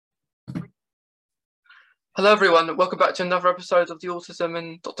Hello, everyone. Welcome back to another episode of the Autism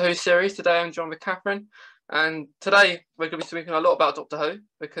and Doctor Who series. Today, I'm joined with Catherine, and today we're going to be speaking a lot about Doctor Who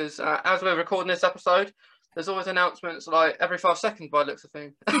because as we're recording this episode, there's always announcements like every 5 seconds by the looks of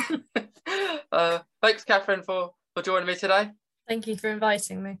things. Thanks, Catherine, for joining me today. Thank you for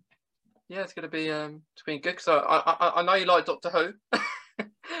inviting me. Yeah, it's going to be good because I know you like Doctor Who.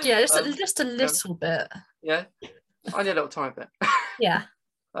 Yeah, just a little bit. Yeah, only a little tiny bit. Yeah.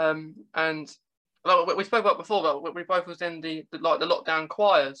 And like we spoke about before, but we both was in the lockdown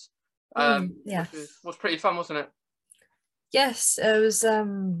choirs. Yeah, which was pretty fun, wasn't it? Yes, it was.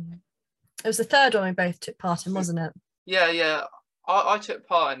 It was the third one we both took part in, wasn't it? Yeah. I took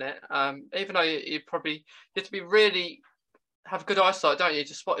part in it. Even though you have to be really have good eyesight, don't you?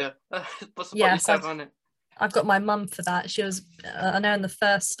 To spot you. Yes, yourself on it. I've got my mum for that. She was. I know in the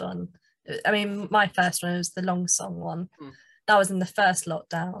first one. I mean, my first one was the long song one. That was in the first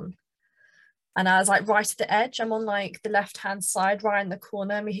lockdown. And I was like right at the edge. I'm on like the left hand side, right in the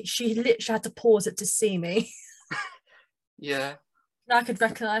corner. I mean, she literally had to pause it to see me. Yeah. And I could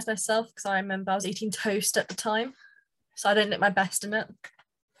recognise myself because I remember I was eating toast at the time, so I didn't look my best in it.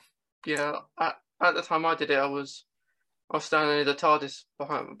 Yeah. At the time I did it, I was standing in the TARDIS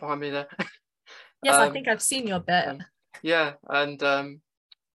behind me there. Yes, I think I've seen your bit. Yeah, and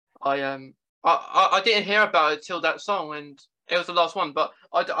I didn't hear about it till that song, and it was the last one. But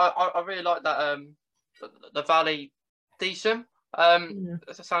I really like that the Valley Decem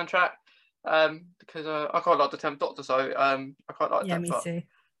as a soundtrack because I quite like the 10th Doctor, so I quite like that. Yeah, me too.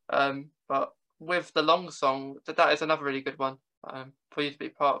 But with the long song, that is another really good one for you to be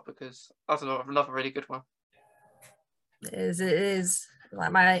part of because that's another really good one. It is.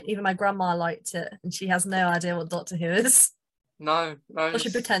 Like even my grandma liked it, and she has no idea what Doctor Who is. No. Well, she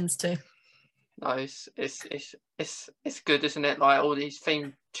pretends to. No, it's good, isn't it? Like all these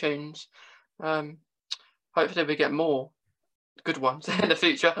theme tunes. Hopefully we get more good ones in the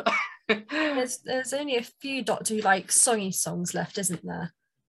future. There's only a few Doctor Who like songy songs left, isn't there?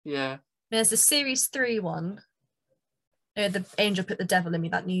 Yeah. There's the Series 3 one. The Angel Put the Devil in Me,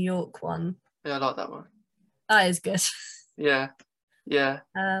 that New York one. Yeah, I like that one. That is good. Yeah.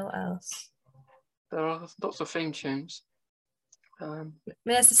 What else? There are lots of theme tunes.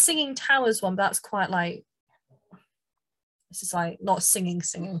 There's the Singing Towers one, but that's quite like this is like not singing.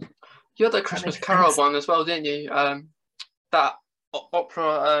 You had that Christmas Carol one as well, didn't you? That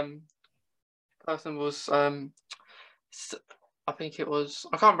opera person was I think it was,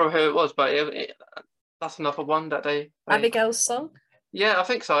 I can't remember who it was, but that's another one that they Abigail's song. Yeah, I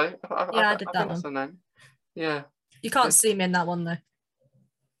think so. I did that one. That's the name. Yeah. You can't see me in that one though.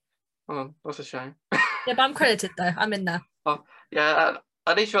 Oh, that's a shame. Yeah, but I'm credited though. I'm in there. Oh, yeah.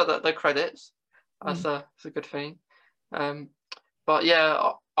 At least you got the credits. That's a good thing. But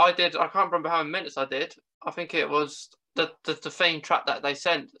yeah, I did. I can't remember how many minutes I did. I think it was the theme track that they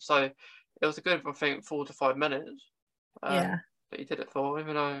sent. So it was a good, I think, 4 to 5 minutes. Yeah. That you did it for,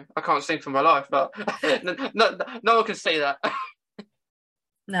 even though I can't sing for my life, but no one can see that.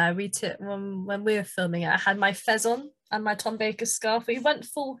 No, we took when we were filming it. I had my fez on and my Tom Baker scarf. We went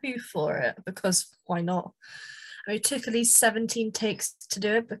full Who for it because why not? And it took at least 17 takes to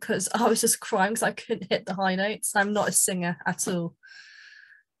do it because I was just crying because I couldn't hit the high notes. I'm not a singer at all.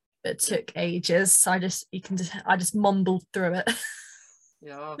 It took ages. So I just mumbled through it.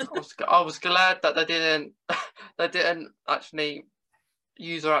 Yeah, I was glad that they didn't actually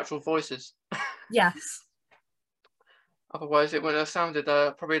use their actual voices. Yes. Otherwise, it wouldn't have sounded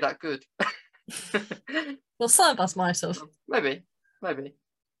probably that good. Well, some of us might have. Maybe.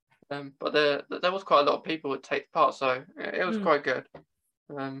 But there was quite a lot of people that take part, so it was quite good.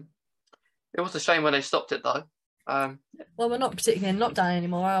 It was a shame when they stopped it, though. Well, we're not particularly in lockdown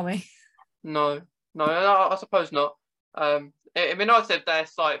anymore, are we? No, I suppose not. It'd be nice if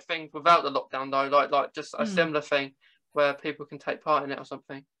there's like things without the lockdown, though, like just a similar thing where people can take part in it or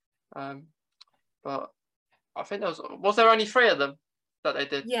something. But I think was there only 3 of them that they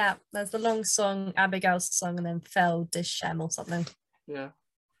did? Yeah, there's the long song, Abigail's song, and then Fell Dishem or something. Yeah.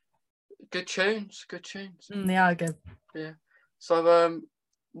 Good tunes. They are good. Yeah. So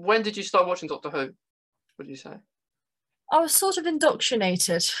when did you start watching Doctor Who? What did you say? I was sort of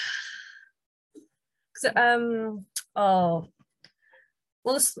indoctrinated. My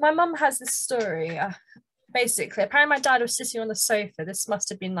mum has this story. Basically, apparently my dad was sitting on the sofa. This must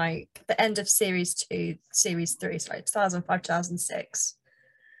have been like the end of series 2, series 3, so like 2005, 2006.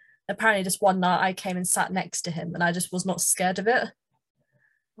 Apparently just one night I came and sat next to him and I just was not scared of it.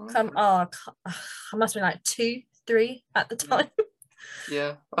 I must have been like 2, 3 at the time.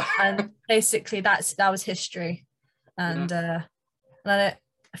 Yeah. And basically that was history. And then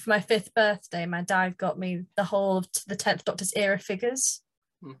for my 5th birthday, my dad got me the whole of the 10th Doctor's era figures.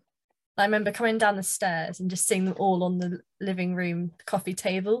 I remember coming down the stairs and just seeing them all on the living room coffee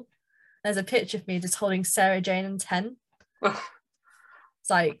table. There's a picture of me just holding Sarah Jane and 10. It's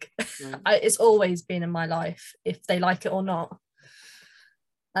like, it's always been in my life, if they like it or not.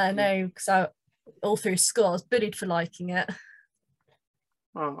 I know, because all through school I was bullied for liking it.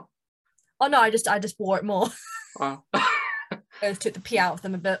 Oh no, I just wore it more. Oh. I took the pee out of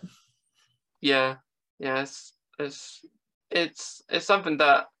them a bit. Yeah, it's something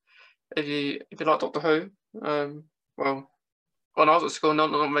that if you like Doctor Who, well, when I was at school,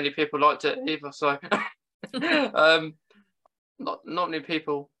 not many people liked it either. So, not many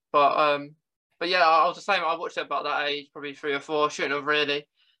people, but yeah, I was the same. I watched it about that age, probably 3 or 4. Shouldn't have really,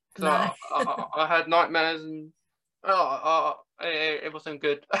 because I had nightmares and it wasn't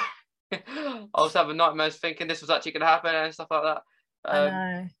good. I was having nightmares thinking this was actually going to happen and stuff like that.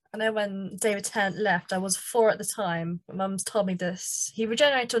 I know when David Tennant left, I was 4 at the time. Mum's told me this. He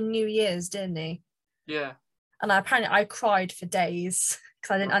regenerated on New Year's, didn't he? Yeah. And I cried for days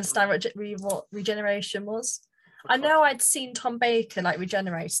because I didn't understand what regeneration was. I know I'd seen Tom Baker like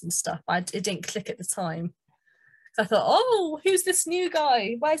regenerate and stuff, but it didn't click at the time. So I thought, oh, who's this new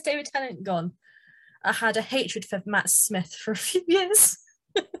guy? Where's David Tennant gone? I had a hatred for Matt Smith for a few years.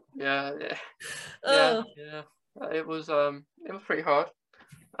 Yeah. It was pretty hard.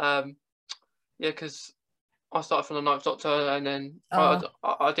 Because I started from the Ninth Doctor, and then I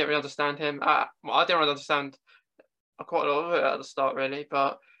didn't really understand him. I didn't really understand quite a lot of it at the start, really.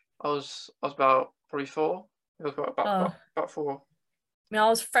 But I was about probably 4. It was about 4. I mean, I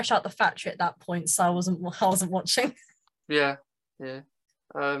was fresh out the factory at that point, so I wasn't watching. Yeah.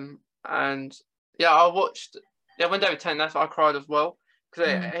 And yeah, I watched. Yeah, when David Tennant left, I cried as well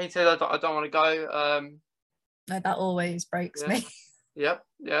because he said I don't want to go. No, that always breaks me. Yeah.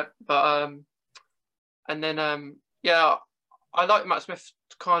 But and then I liked Matt Smith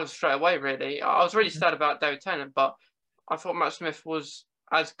kind of straight away. Really, I was really sad about David Tennant, but I thought Matt Smith was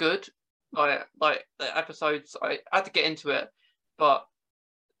as good. Like the episodes, I had to get into it, but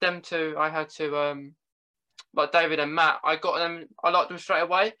them two, I had to like David and Matt, I got them. I liked them straight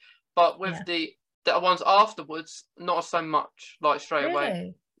away, but with the ones afterwards, not so much. Like straight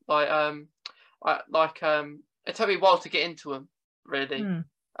away, like it took me a while to get into them. Really,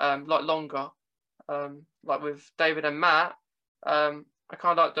 like longer. Like with David and Matt, I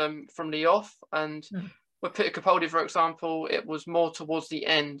kind of liked them from the off, and with Peter Capaldi, for example, it was more towards the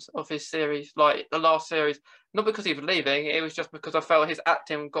end of his series, like the last series. Not because he was leaving, it was just because I felt his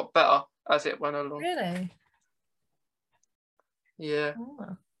acting got better as it went along. Really? Yeah.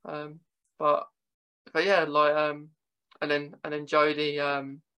 But yeah, like and then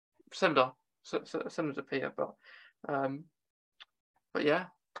Jodie, similar to Peter, but yeah,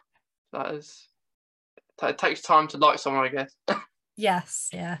 it takes time to like someone, I guess. Yes,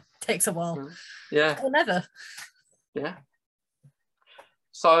 yeah, takes a while. Yeah. Or never. Yeah.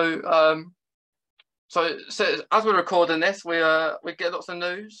 So as we're recording this, we get lots of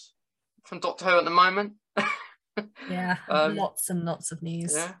news from Doctor Who at the moment. Yeah, lots and lots of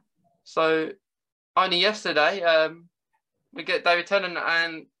news. Yeah. So only yesterday, we get David Tennant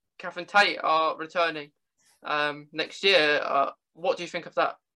and Catherine Tate are returning next year. What do you think of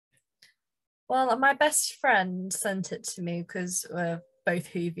that? Well, my best friend sent it to me because we're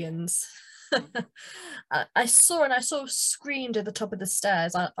both Whovians. I saw screamed at the top of the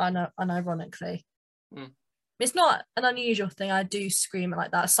stairs, unironically. It's not an unusual thing. I do scream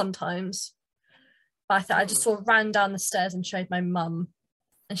like that sometimes. But I just sort of ran down the stairs and showed my mum,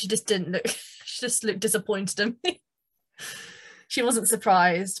 and she just didn't look. She just looked disappointed in me. She wasn't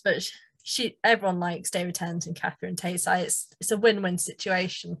surprised, but everyone likes David Tennant and Catherine Tate, so it's a win-win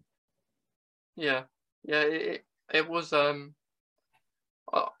situation. Yeah. It was. It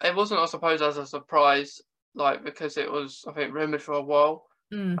wasn't, I suppose, as a surprise, like because it was, I think, rumored for a while.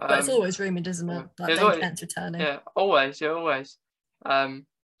 But it's always rumored, isn't it? Like David Tennant's returning. Yeah, always.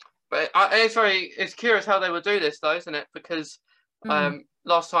 But it's curious how they would do this, though, isn't it? Because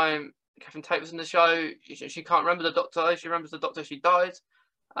last time Catherine Tate was in the show, she can't remember the Doctor. She remembers the Doctor. She died.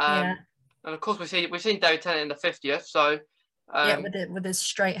 And of course, we've seen David Tennant in the 50th. So with his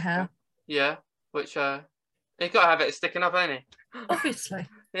straight hair. Yeah, which he's got to have it sticking up, ain't he? Obviously.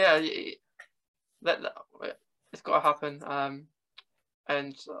 Yeah, it's got to happen.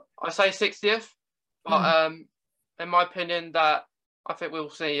 And I say 60th, but in my opinion, that I think we'll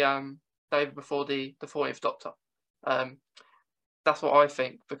see David before the 40th Doctor. That's what I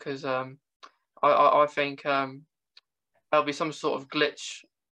think, because I think there'll be some sort of glitch.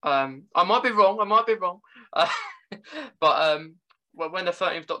 I might be wrong, but when the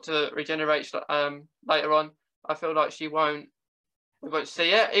 13th Doctor regenerates later on, I feel like we won't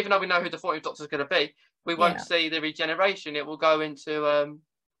see it, even though we know who the 14th Doctor is going to be. We won't see the regeneration. It will go into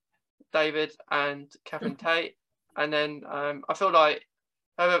David and Catherine Tate, and then I feel like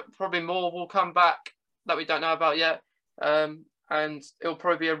probably more will come back that we don't know about yet, and it'll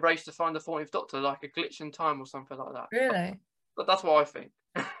probably be a race to find the 14th Doctor, like a glitch in time or something like that. Really? But that's what I think.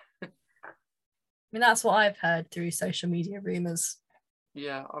 I mean, that's what I've heard through social media rumors.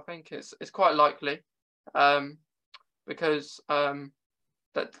 Yeah, I think it's quite likely, because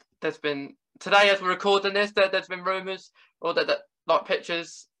that there's been today as we're recording this, there's been rumors or that like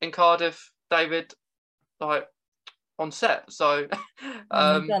pictures in Cardiff, David, like on set. So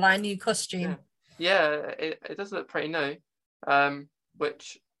got like a new costume. Yeah, it does look pretty new,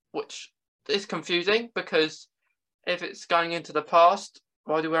 which is confusing because if it's going into the past,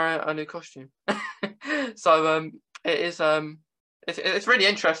 why do we wear a new costume? So it is it's really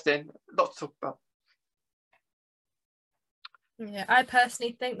interesting. Lots to talk about. Yeah, I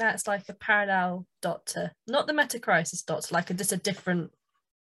personally think that's like a parallel Doctor, not the Meta-Crisis Doctor, like just a different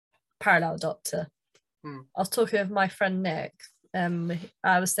parallel Doctor. I was talking with my friend Nick.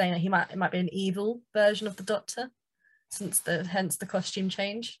 I was saying that it might be an evil version of the Doctor, hence the costume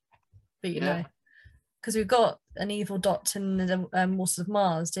change. But you know, because we've got an evil Doctor in the Waters of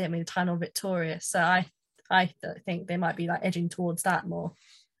Mars, didn't we? The Time of Victoria. So I think they might be like edging towards that more.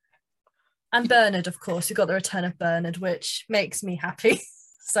 And Bernard, of course, we got the return of Bernard, which makes me happy.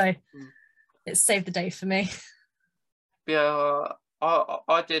 So it saved the day for me. Yeah,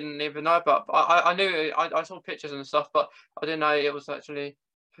 I didn't even know, but I knew I saw pictures and stuff, but I didn't know it was actually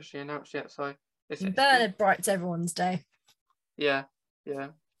officially announced yet. So Bernard brightens everyone's day. Yeah,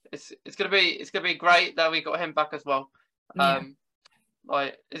 it's gonna be great that we got him back as well.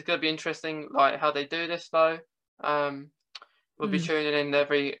 Like it's gonna be interesting, like how they do this though. We'll be tuning in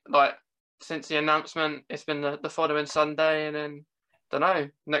every since the announcement. It's been the following Sunday, and then don't know,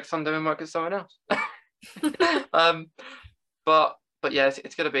 next Sunday we might get someone else. But yeah,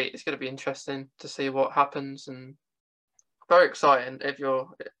 it's gonna be interesting to see what happens, and very exciting if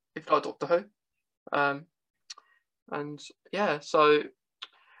you like Doctor Who. And yeah, so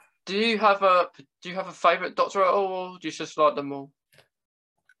do you have a favourite Doctor at all, or do you just like them all?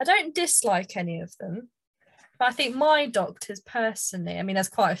 I don't dislike any of them, but I think my Doctors personally, I mean, there's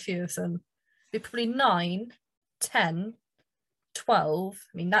quite a few of them. They're probably 9, 10, 12.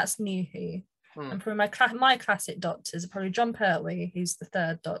 I mean, that's New Who. And probably my classic Doctors are probably Jon Pertwee, who's the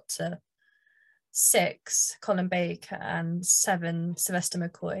 3rd Doctor, 6, Colin Baker, and 7, Sylvester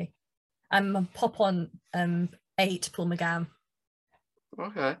McCoy. And pop on 8, Paul McGann.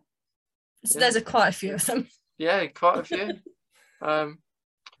 Okay. So there's quite a few of them. Yeah, quite a few.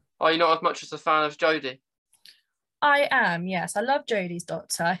 Are you not as much as a fan of Jodie? I am, yes. I love Jodie's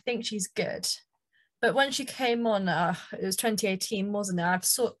Doctor. I think she's good. But when she came on, it was 2018, wasn't it? I've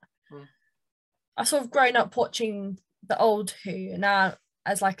sort of grown up watching the old Who, and now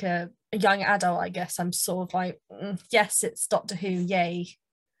as like a young adult, I guess I'm sort of like, yes, it's Doctor Who, yay.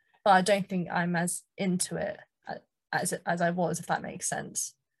 But I don't think I'm as into it as I was, if that makes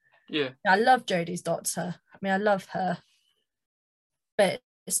sense. Yeah. I love Jodie's Doctor. I mean, I love her. But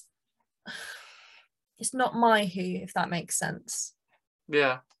it's not my Who, if that makes sense.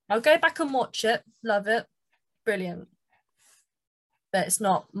 Yeah. I'll go back and watch it. Love it. Brilliant. But it's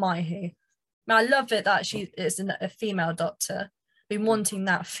not my Who. I love it that she is a female Doctor. Been wanting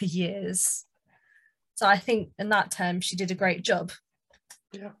that for years. So I think in that term she did a great job.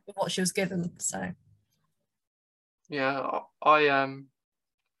 Yeah. With what she was given. So. Yeah, I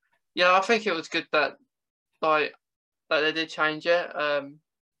think it was good that that they did change it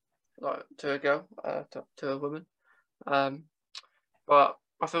to a girl, to a woman. But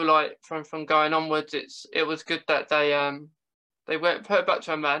I feel like from going onwards, it was good that they went put it back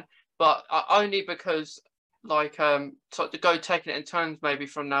to a man, but only because so to go taking it in turns maybe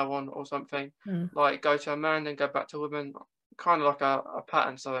from now on or something. Like go to a man then go back to a woman, kind of like a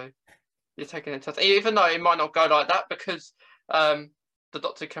pattern. So you're taking it in turns, even though it might not go like that because the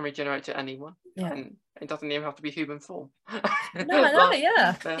Doctor can regenerate to anyone, and it doesn't even have to be human form. No,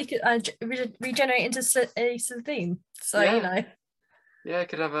 yeah. He could regenerate into a Slitheen. So you know. Yeah,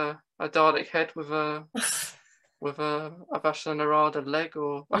 could have a Dalek head with a Avasha Narada leg,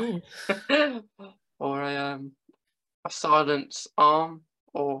 or or a Silence arm,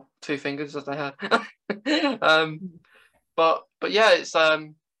 or 2 fingers as they had. But yeah, it's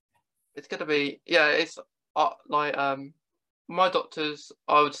gonna be it's my Doctors,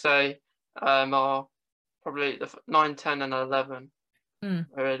 I would say, are probably the 9, 10, and 11.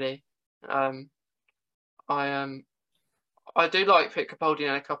 Really, I do like Pete Capaldi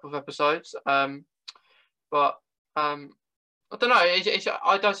in a couple of episodes, but I don't know.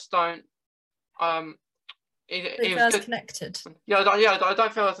 I just don't. Um, he was Feels good. connected. Yeah, I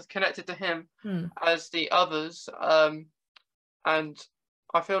don't feel as connected to him as the others. And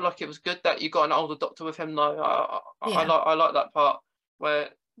I feel like it was good that you got an older Doctor with him, though. I like that part where,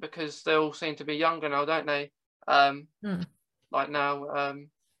 because they all seem to be younger now, don't they? Like now,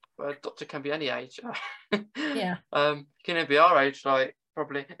 where Doctor can be any age. Yeah. Can it be our age? Like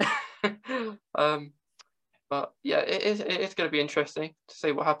probably. But yeah, it's going to be interesting to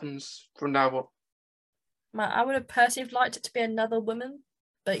see what happens from now on. I would have personally liked it to be another woman,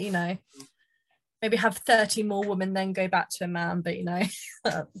 but you know, maybe have 30 more women, then go back to a man. But you know,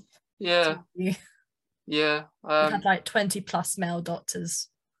 yeah, you had like 20 plus male doctors.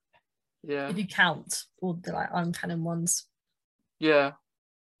 Yeah, if you count all the like uncanon ones. Yeah,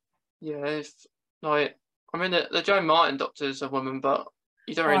 it's like, I mean, the Joan Martin Doctor's a woman, but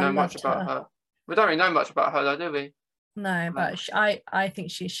you don't really know much about her. We don't really know much about her, though, do we? No, but I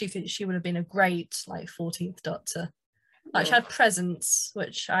think she would have been a great like 14th Doctor. Like she had presence,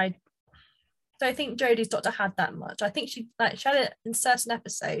 which I don't think Jodie's Doctor had that much. I think she had it in certain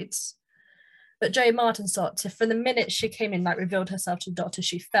episodes, but Jo Martin's Doctor, from the minute she came in, like revealed herself to the Doctor,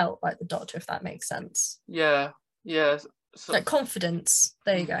 she felt like the Doctor, if that makes sense. Yeah. So, like confidence.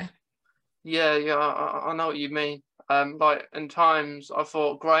 There you go. Yeah, I know what you mean. Like in times, I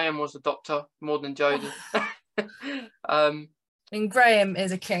thought Graham was the Doctor more than Jodie. I mean, Graham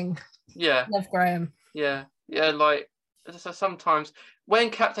is a king. Yeah. Love Graham. Yeah. Like, so sometimes when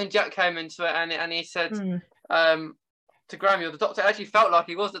Captain Jack came into it and he said to Graham, "You're the Doctor," I actually felt like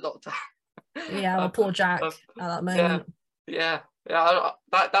he was the Doctor. Yeah, well, poor Jack at that moment. Yeah. That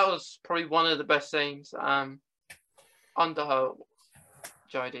was probably one of the best scenes under her,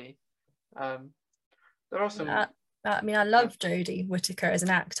 Jodie. There are some. I mean, I love Jodie Whittaker as an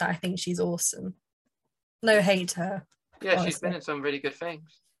actor. I think she's awesome. No hate to her. Yeah, honestly. She's been in some really good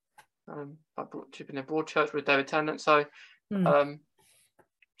things. She's been in Broadchurch with David Tennant, so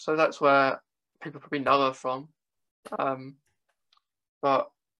so that's where people probably know her from. But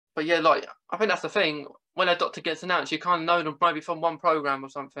yeah, like I think that's the thing. When a Doctor gets announced, you kind of know them maybe from one program or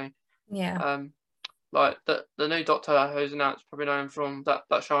something. Yeah. Like the new Doctor who's announced, probably know him from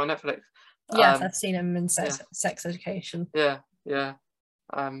that show on Netflix. Yes, I've seen him in Sex Education. Yeah.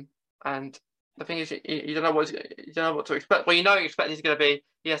 And the thing is, you don't know what to expect. Well, you expect he's going to be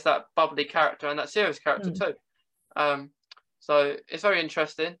that bubbly character and that serious character too. So it's very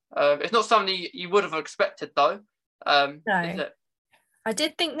interesting. It's not something you would have expected though. No, is it? I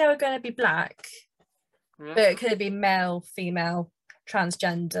did think they were going to be black, but it could be male, female,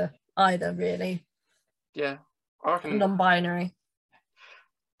 transgender, either really. Yeah, I reckon non-binary.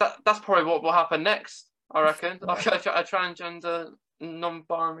 That's probably what will happen next. I reckon a transgender,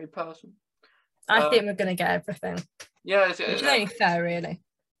 non-binary person. I think we're going to get everything. Yeah, which is only fair, really.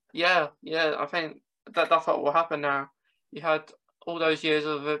 Yeah. I think that's what will happen now. You had all those years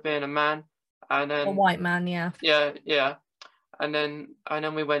of it being a man, and then a white man, yeah. Yeah, and then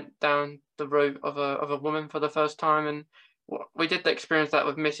we went down the route of a woman for the first time, and we did experience that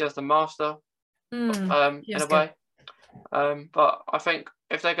with Missy as the Master, in a way. But I think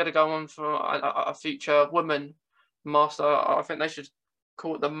if they're going to go on for a future woman Master, I think they should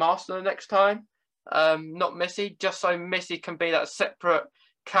call it the Master next time, not Missy, just so Missy can be that separate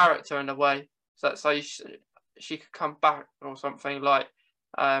character in a way, so she could come back or something, like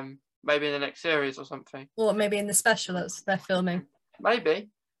maybe in the next series or something, or maybe in the special that they're filming. Maybe.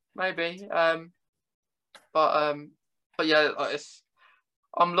 But yeah,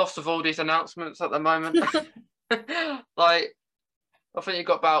 I'm lost with all these announcements at the moment. Like, I think you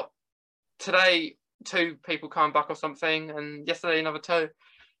got about today 2 people coming back or something, and yesterday another 2.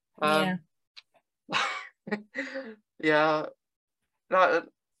 Yeah.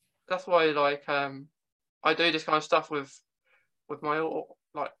 That's why, like, I do this kind of stuff with my,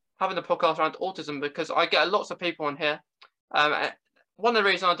 like, having a podcast around autism, because I get lots of people on here. One of the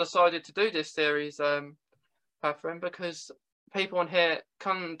reasons I decided to do this series, Catherine, because people on here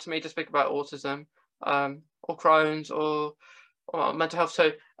come to me to speak about autism, or Crohn's, or mental health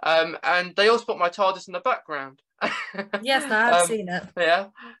too, and they all put my TARDIS in the background. Yes, no, I've seen it. Yeah,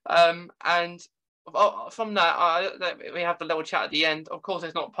 and from that, we have the little chat at the end. Of course,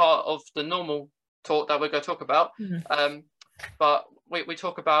 it's not part of the normal talk that we're going to talk about, but we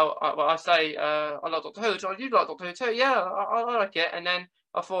talk about. I say I like Doctor Who. You like Doctor Who too? Yeah, I like it. And then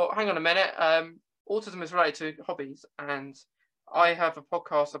I thought, hang on a minute. Autism is related to hobbies, and I have a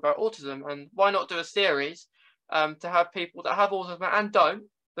podcast about autism, and why not do a series to have people that have autism and don't,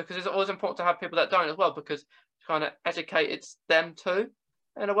 because it's always important to have people that don't as well, because kind of educated them too,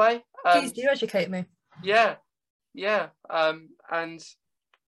 in a way. Please do educate me. Yeah, and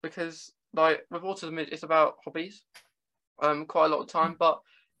because like with autism, it's about hobbies, quite a lot of time, but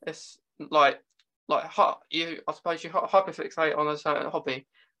it's like I suppose you hyperfixate on a certain hobby.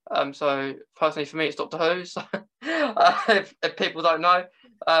 So personally for me, it's Doctor Who. So if people don't know,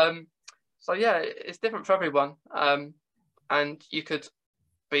 so yeah, it's different for everyone. And you could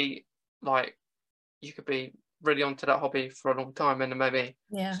be like, you could be really onto that hobby for a long time and then maybe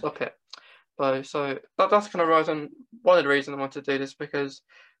stop it. So that's kind of reason, one of the reasons I wanted to do this, because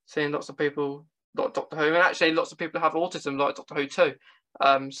seeing lots of people like Doctor Who, and actually lots of people have autism like Doctor Who too.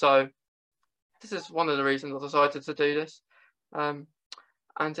 So this is one of the reasons I decided to do this.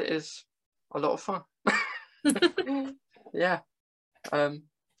 And it is a lot of fun. Yeah.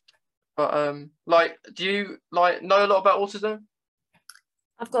 Like, do you like know a lot about autism?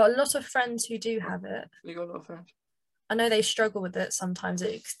 I've got a lot of friends who do have it. You got a lot of friends. I know they struggle with it sometimes.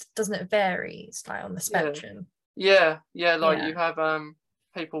 It doesn't it vary? It's like on the spectrum. Yeah. Like you have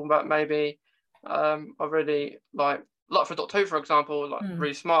people that maybe are really like for Doctor Who, for example, like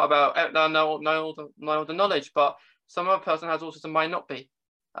really smart about know all the knowledge, but some other person has autism might not be.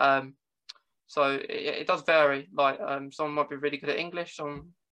 So it does vary. Like someone might be really good at English,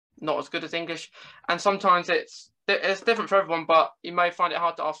 some not as good as English, and sometimes it's different for everyone. But you may find it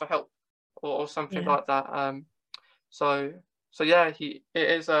hard to ask for help or something like that. So yeah, it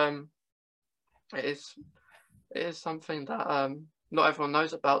is something that not everyone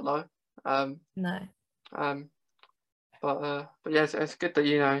knows about though. No. But yeah, it's good that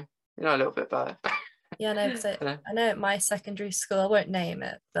you know a little bit about it. Yeah, no, because I know at my secondary school, I won't name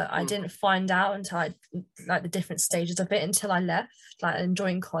it, but I didn't find out until I like the different stages of it until I left, like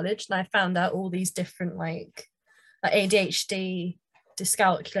enjoying college, and I found out all these different like ADHD,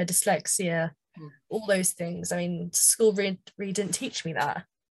 dyscalculia, dyslexia, all those things. I mean, school really didn't teach me that,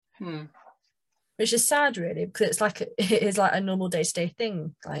 which is sad, really, because it's like it is like a normal day-to-day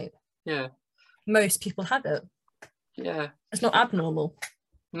thing. Like, most people have it. Yeah, it's not abnormal.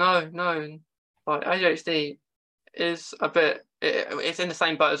 No. Like ADHD is a bit. It's in the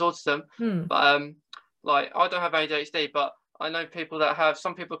same boat as autism, but like I don't have ADHD, but I know people that have.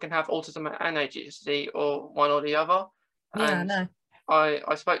 Some people can have autism and ADHD, or one or the other. Yeah, no.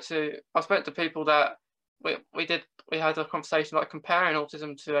 I spoke to people that we had a conversation like comparing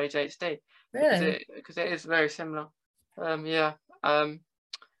autism to ADHD. Really? Because it is very similar. And yeah,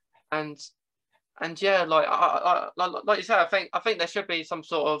 like you said, I think there should be some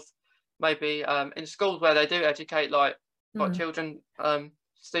sort of maybe in schools where they do educate like children,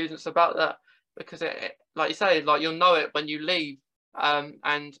 students about that, because it, like you say, like you'll know it when you leave,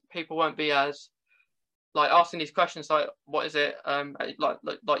 and people won't be as like asking these questions like what is it,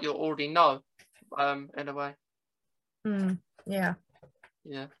 like you already know, in a way. Yeah.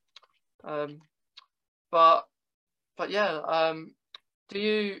 But yeah, do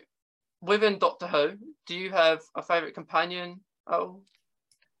you, within Doctor Who, do you have a favourite companion?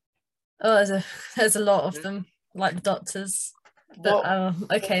 There's a lot of them, like the Doctors. But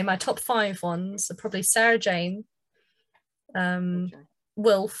okay, my top 5 ones are probably Sarah Jane,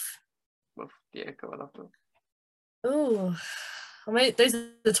 Wilf. Yeah, cool. I love Wilf. Oh, I mean, those are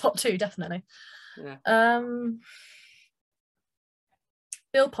the top 2, definitely. Yeah.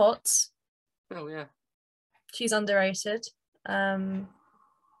 Bill Potts. Oh yeah. She's underrated.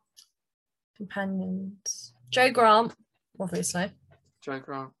 Companions. Jo Grant, obviously. Jo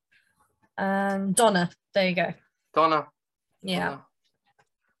Grant. And Donna. There you go. Donna. Yeah.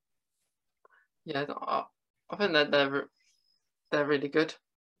 Yeah, I think that they're really good.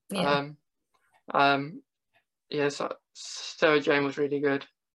 Yeah. Yeah, so Sarah Jane was really good.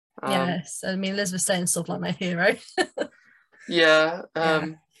 Yes, I mean Elizabeth Staines sort of like my hero. Yeah,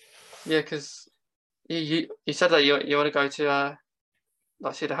 because you said that you want to go to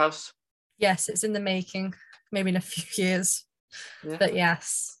like see the house. Yes, it's in the making, maybe in a few years. Yeah. But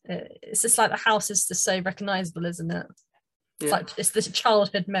yes, it's just like the house is just so recognizable, isn't it? It's like it's this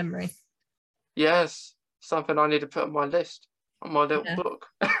childhood memory. Yes, something I need to put on my list, on my little book.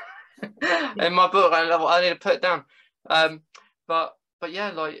 In my book, I need to put it down. But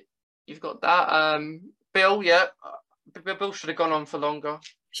yeah, like you've got that. Bill, Bill should have gone on for longer.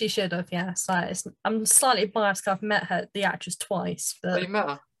 She should have, yes. I'm slightly biased because I've met her, the actress, twice. But you met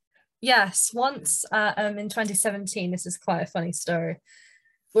her? Yes, once in 2017. This is quite a funny story.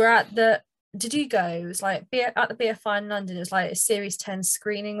 We're at the. Did you go? It was like at the BFI in London. It was like a Series 10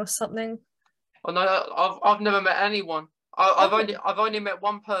 screening or something. Oh no, I've never met anyone. I've only met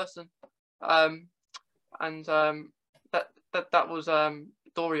one person, and that was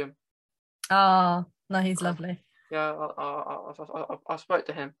Dorian. Ah, No, he's lovely. Yeah, I spoke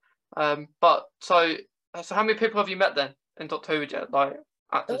to him. But so how many people have you met then in Doctor Who yet? Like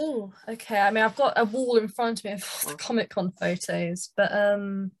actors? Oh, okay. I mean, I've got a wall in front of me of all the Comic-Con photos, but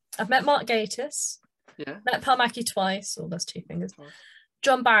I've met Mark Gatiss. Yeah. Met Pat Mackie twice. Oh, that's two fingers.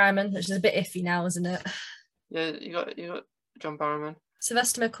 John Barrowman, which is a bit iffy now, isn't it? Yeah, you got John Barrowman.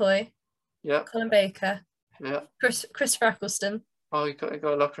 Sylvester McCoy. Yeah. Colin Baker. Yeah. Christopher Eccleston. Oh, you got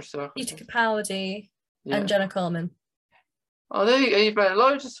a lot of Christopher Eccleston. Peter Capaldi. Yeah. And Jenna Coleman. Oh, there you've met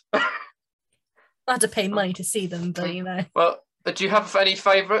loads. I had to pay money to see them, but you know. Well, do you have any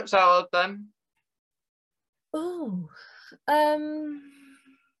favourites out of them? Oh,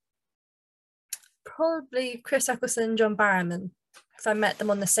 probably Chris Eccleston and John Barrowman, because I met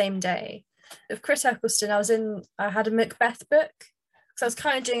them on the same day. With Chris Eccleston, I had a Macbeth book, because I was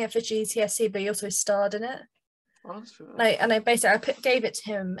kind of doing it for GCSE, but he also starred in it. Oh, I gave it to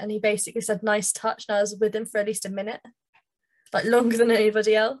him, and he basically said nice touch, and I was with him for at least a minute, like longer than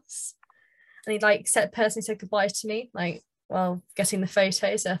anybody else. And he personally said goodbye to me, like while getting the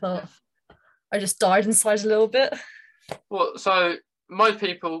photos. So I thought I just died inside a little bit. Well, so most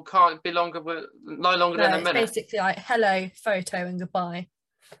people can't be no longer than a minute. It's basically like hello, photo, and goodbye.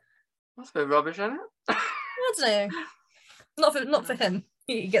 That's a bit rubbish, isn't it? I don't know. Not for him.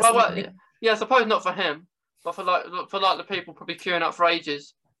 He gets yeah, I suppose not for him, but for the people probably queuing up for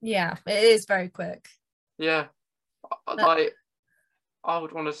ages. Yeah, it is very quick. Yeah, like I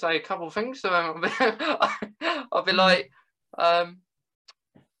would want to say a couple of things. So I'll be like I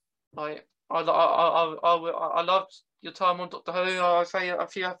loved your time on Doctor Who. I'll say a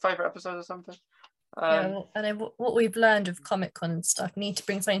few favourite episodes or something. And then what we've learned of Comic-Con and stuff, you need to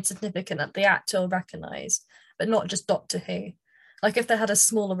bring something significant that the actor will recognise, but not just Doctor Who. Like if they had a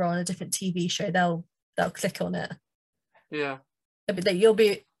smaller role on a different TV show, they'll click on it. Yeah.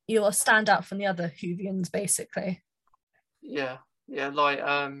 You'll stand out from the other Whovians, basically. Yeah. Yeah, like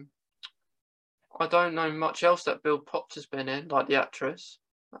I don't know much else that Bill Potter's been in, like the actress.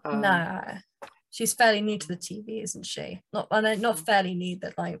 No, she's fairly new to the TV, isn't she? Not fairly new,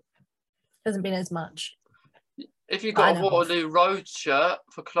 but like hasn't been as much. If you got a Waterloo Road shirt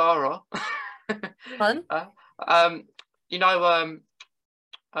for Clara, fun. You know,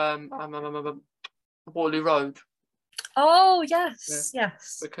 Waterloo Road. Oh yes, yeah.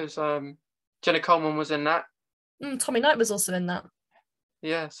 Yes. Because Jenna Coleman was in that. Tommy Knight was also in that.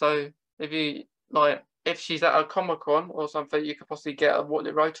 Yeah, so if she's at a Comic-Con or something, you could possibly get a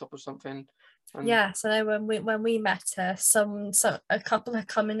Waterloo Road top or something. Yeah, so when we met her, a couple had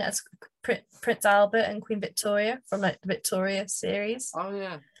come in as Prince Albert and Queen Victoria from like the Victoria series. Oh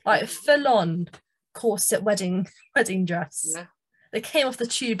yeah, like full on corset wedding dress. Yeah, they came off the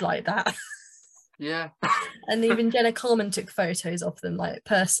tube like that. Yeah, and even Jenna Coleman took photos of them, like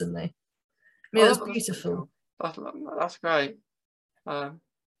personally. I mean, it was beautiful. That's great.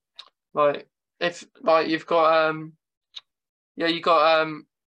 Like if like you've got you got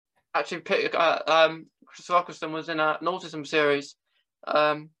actually Christopher Eccleston was in an autism series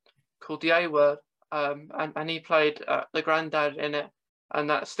called The A Word, and he played the granddad in it, and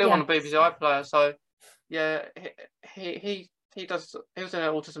that's still on the BBC iPlayer. So yeah, he was in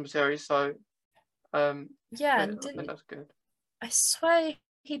an autism series. So yeah, I think that's good. I swear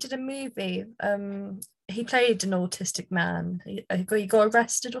he did a movie. He played an autistic man. He got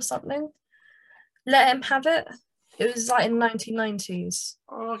arrested or something. Let Him Have It. It was like in the 1990s.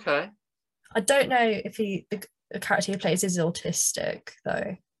 Oh, okay. I don't know if the character he plays is autistic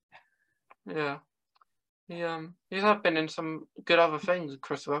though. Yeah. He has been in some good other things,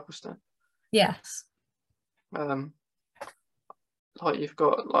 Christopher Eccleston. Yes. Like you've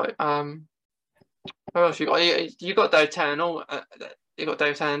got like what else you got? You got Dave Tennant, you got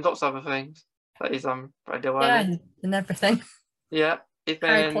Dave Tennant and lots of other things that he's pretty well. Yeah, and everything. Yeah, he's been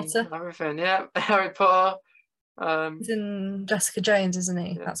Harry in Potter. Everything. Yeah, Harry Potter. He's in Jessica Jones, isn't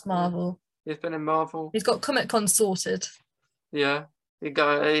he? Yeah, that's Marvel. He's been in Marvel. He's got Comic-Con sorted. Yeah, you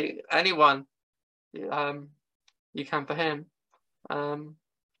go anyone. You can for him.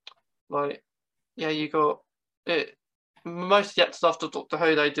 Like yeah, you got it. Most of the actors after Doctor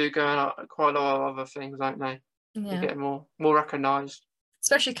Who, they do go on quite a lot of other things, don't they? Yeah. You get more recognised.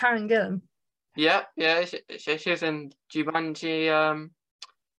 Especially Karen Gillan. Yeah. She's in Jumanji,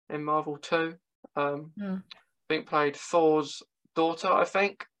 in Marvel too. I think played Thor's daughter, I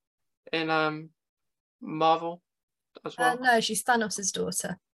think, in Marvel as well. No, she's Thanos'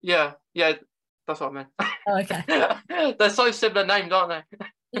 daughter. Yeah, that's what I meant. Oh, okay. They're so similar named, aren't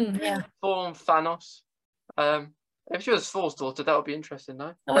they? Yeah. Thor and Thanos. If she was Thor's daughter, that would be interesting,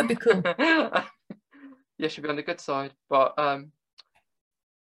 though. That would be cool. Yeah, she'd be on the good side. But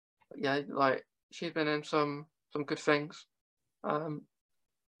yeah, like she's been in some good things.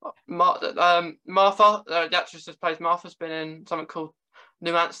 Martha, the actress that plays Martha's been in something called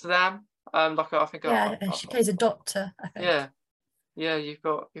New Amsterdam. I think. Yeah, she plays a doctor, I think. Yeah. You've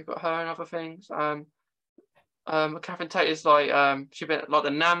got her and other things. Catherine Tate is like she's been like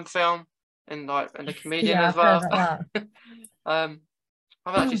the Nam film and the Comedian Yeah, as I've heard well. about that. I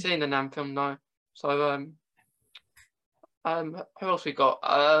haven't actually seen the Nam film, no. So who else we got?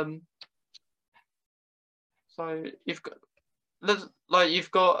 So you've got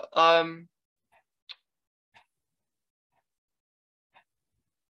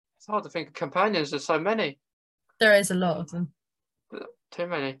it's hard to think of companions. There's so many. There is a lot of them. Too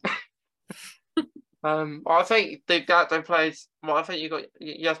many. I think the guy that plays. Well, I think you got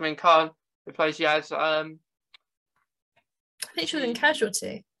Yasmin Khan who plays Yaz. I think she was in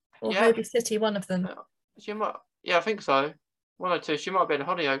Casualty or Yeah. Ruby City, one of them. She might. Yeah, I think so. One or two. She might have been in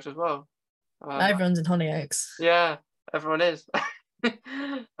Hollyoaks as well. Everyone's in Hollyoaks. Yeah, everyone is. I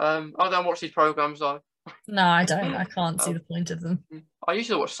don't watch these programs though. No, I don't. I can't see the point of them. I used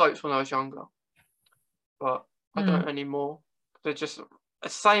to watch soaps when I was younger, but I don't anymore. They're just the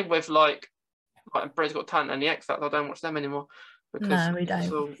same with like Britain's Got Talent and the X Factor. I don't watch them anymore because No, we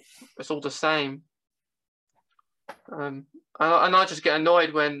don't. It's all the same. And I just get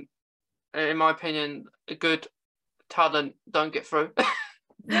annoyed when, in my opinion, a good talent don't get through.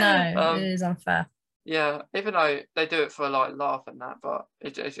 No, it is unfair. Yeah, even though they do it for like laugh and that, but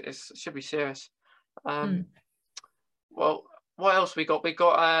it should be serious. Well, what else we got? We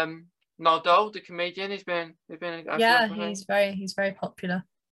got Nardole, the comedian. He's been yeah, he's very popular.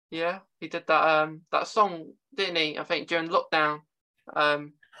 Yeah, he did that song, didn't he? I think during lockdown.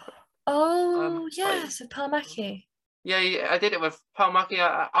 Yes, with Palmaki. Yeah, I did it with Palmaki,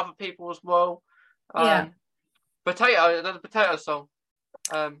 other people as well. Yeah. The potato song.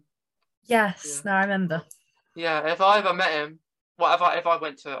 Yes, no, I remember. Yeah, if I ever met him, if I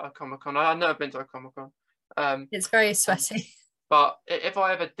went to a Comic-Con, I've never been to a Comic-Con. It's very sweaty. But if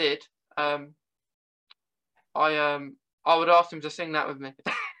I ever did, I would ask him to sing that with me.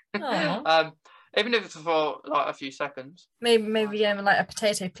 Even if it's for like a few seconds. Maybe like a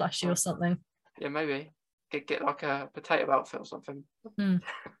potato plushie or something. Yeah, maybe get like a potato outfit or something.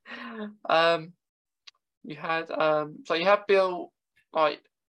 You had Bill, like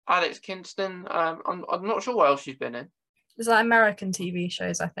Alex Kingston. I'm not sure what else she's been in. It's like American TV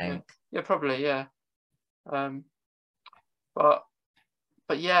shows, I think. Yeah, probably, yeah. But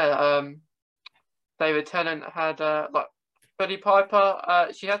yeah, David Tennant had like Billie Piper.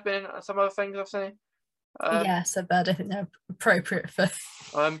 She has been in some other things I've seen. Yes, but I don't think they're appropriate for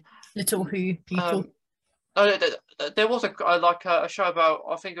Little Who people. There was a show about,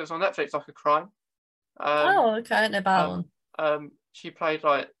 I think it was on Netflix, like a crime. Okay, I don't know about one. She played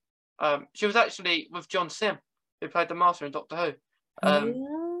like she was actually with John Sim, who played the Master in Doctor Who.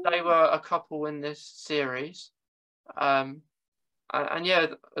 They were a couple in this series. And yeah,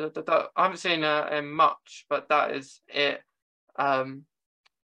 I haven't seen her in much, but that is it.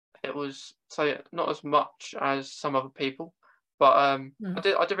 It was not as much as some other people, but I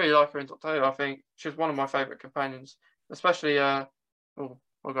did really like her in Doctor Who. I think she was one of my favourite companions, especially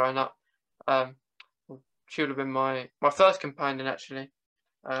growing up. She would have been my first companion actually.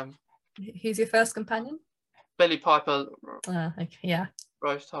 Who's your first companion? Billie Piper. Okay, yeah.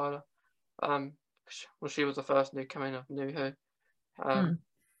 Rose Tyler. She was the first new coming of New Who.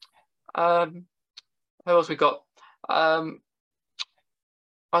 Who else we got? I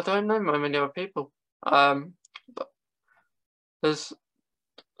don't know many other people. But there's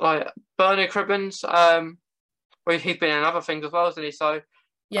like Bernard Cribbins. He's been in other things as well, isn't he? So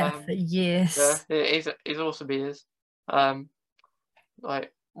yeah, for years. Yeah, he's awesome. He is.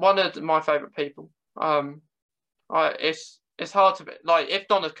 Like one of my favourite people. It's hard to be like if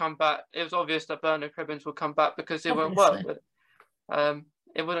Don had come back, it was obvious that Bernard Cribbins would come back because it wouldn't work.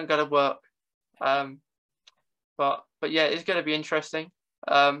 It wouldn't go to work. But yeah, it's going to be interesting.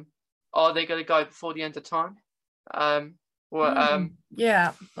 Are they going to go before the end of time? Yeah,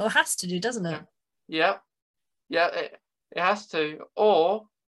 well, it has to do, doesn't it? Yeah, it has to, or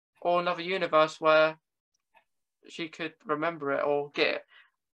another universe where she could remember it or get it.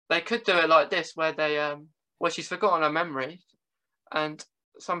 They could do it like this, where where she's forgotten her memories, and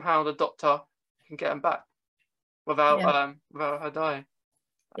somehow the Doctor can get them back without her dying.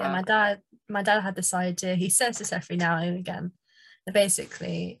 Yeah, my dad had this idea. He says this every now and again. That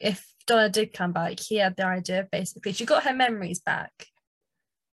basically, if Donna did come back, he had the idea. Basically, she got her memories back.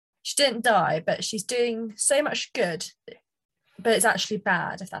 She didn't die, but she's doing so much good, but it's actually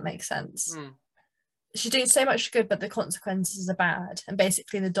bad. If that makes sense. She's doing so much good, but the consequences are bad. And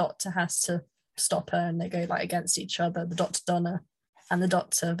basically, the Doctor has to stop her, and they go like against each other, the Dr. Donna and the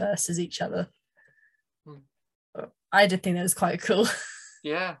Doctor versus each other. I did think that was quite cool.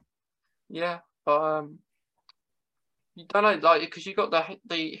 Yeah, but you don't know, like, because you got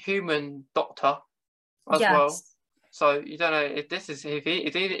the human Doctor as well, so you don't know if this is if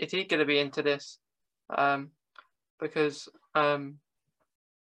he going to be into this, because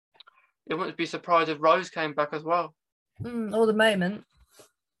it wouldn't be surprised if Rose came back as well. Or the moment.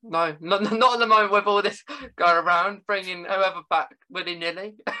 No, not at the moment with all this going around, bringing whoever back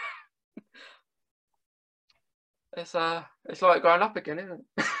willy-nilly. It's like growing up again, isn't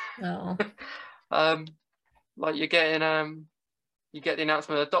it? Oh. Like you're getting you get the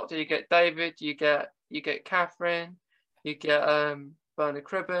announcement of the Doctor, you get David, you get Catherine, you get Bernard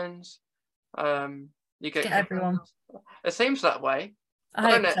Cribbins, you get everyone. It seems that way.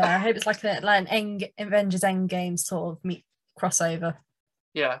 I hope so. I hope it's like an Avengers Endgame sort of crossover.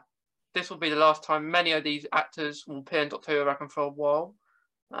 Yeah, this will be the last time many of these actors will appear in Doctor Who, I reckon, for a while.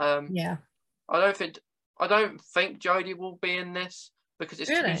 Yeah. I don't think Jodie will be in this because it's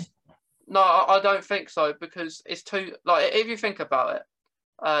really? No, I don't think so, because it's too, like, if you think about it,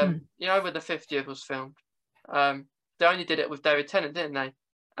 you know, when the 50th was filmed, they only did it with David Tennant, didn't they?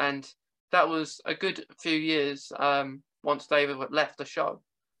 And that was a good few years once David left the show.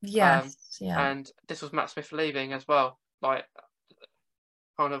 Yes, And this was Matt Smith leaving as well, like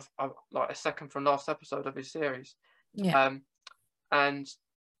kind of like a second from last episode of his series. Yeah. And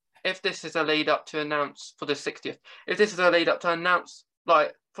if this is a lead up to announce for the 60th, if this is a lead up to announce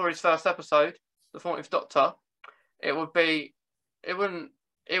like for his first episode, the 40th Doctor, it would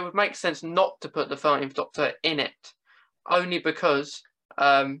make sense not to put the 13th Doctor in it, only because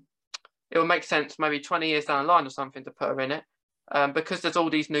it will make sense maybe 20 years down the line or something to put her in it, because there's all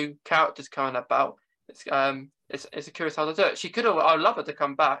these new characters coming about. It's a curious how to do it. She could have. I'd love her to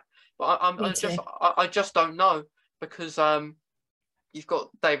come back, but I just don't know, because you've got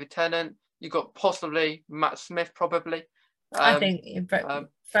David Tennant, you've got possibly Matt Smith, probably. I think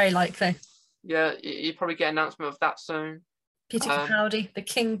very likely. Yeah, you probably get an announcement of that soon. Peter Capaldi, the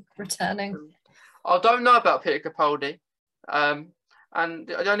King, returning. I don't know about Peter Capaldi, and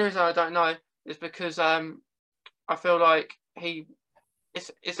the only reason I don't know is because I feel like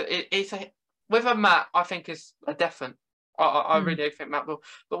with a Matt, I think is a definite. I really think Matt will,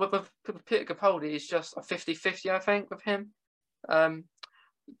 but with Peter Capaldi, it's just a 50-50, I think, with him.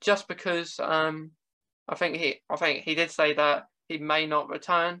 Just because I think he did say that he may not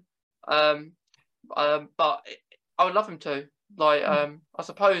return, but I would love him to. Like, I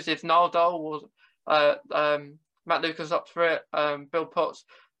suppose if Niall Dole was Matt Lucas up for it, Bill Potts,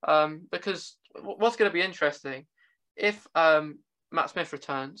 because what's going to be interesting if Matt Smith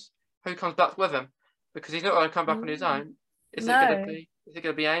returns, who comes back with him? Because he's not going to come back on his own. Is it going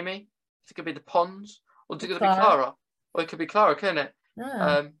to be Amy? Is it going to be the Ponds? Or is it going to be Clara? Or it could be Clara, couldn't it?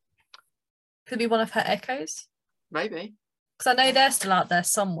 Oh. Could be one of her echoes. Maybe. Because I know they're still out there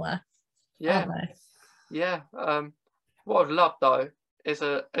somewhere. Yeah. Yeah. What I'd love though is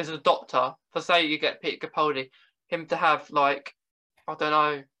a Doctor. For say you get Peter Capaldi, him to have like, I don't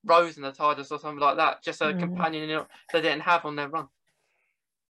know, Rose in the TARDIS or something like that, just a companion they didn't have on their run.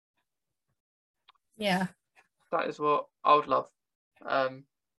 Yeah. That is what I would love.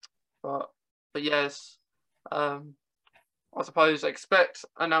 But yes, I suppose expect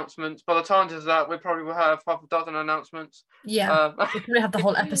announcements. By the time to that, we probably will have half a dozen announcements. Yeah, we probably have the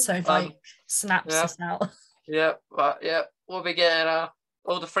whole episode snaps us out. Yeah, but yeah, we'll be getting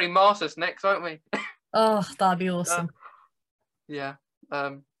all the 3 masters next, won't we? Oh, that'd be awesome. Yeah.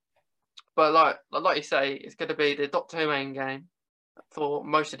 But like you say, it's going to be the Doctor Who Endgame for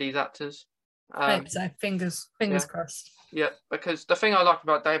most of these actors. I hope so. Fingers crossed. Yeah, because the thing I like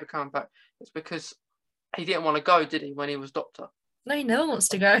about David coming back is because he didn't want to go, did he, when he was Doctor? No, he never wants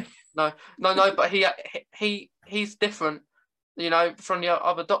to go. No, but he's different, you know, from the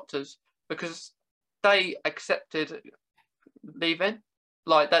other Doctors, because they accepted leaving,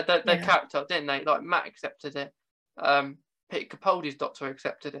 like their character, didn't they? Like Matt accepted it. Peter Capaldi's Doctor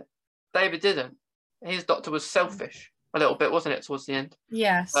accepted it. David didn't. His Doctor was selfish a little bit, wasn't it, towards the end?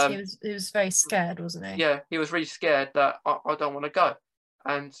 Yes, he was very scared, wasn't he? Yeah, he was really scared that I don't want to go.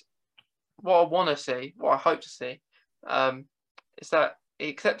 And what I want to see, what I hope to see, is that he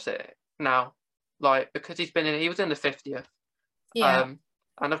accepts it now, like, because he was in the 50th. Yeah.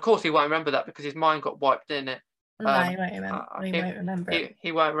 And of course he won't remember that because his mind got wiped, didn't it? No, he won't remember. He won't remember it.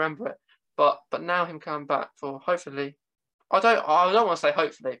 He won't remember it. But now him coming back for hopefully, I don't want to say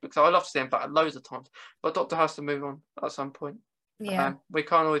hopefully because I love to see him back loads of times, but Doctor has to move on at some point. Yeah. We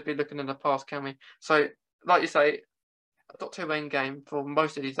can't always be looking in the past, can we? So, like you say, Doctor Who Endgame for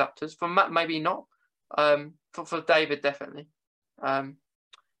most of these actors. For Matt, maybe not. For David, definitely.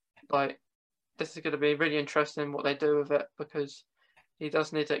 Like, this is going to be really interesting what they do with it, because he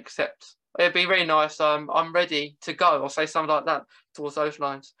does need to accept. It'd be really nice. I'm ready to go, or say something like that towards those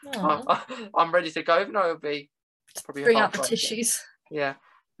lines. I'm ready to go. No, it'll be probably bring out the tissues. Yeah,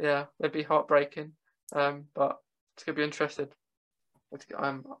 it'd be heartbreaking. But it's gonna be interesting.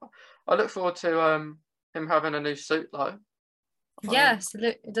 I look forward to him having a new suit though. Yes,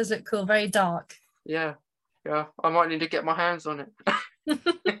 it does look cool. Very dark. Yeah. I might need to get my hands on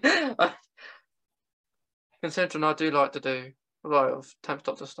it. Considering I do like to do a lot of 10th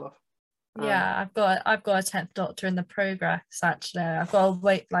Doctor stuff. Yeah, I've got a 10th Doctor in the progress actually. I've got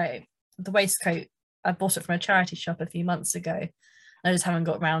the waistcoat. I bought it from a charity shop a few months ago. I just haven't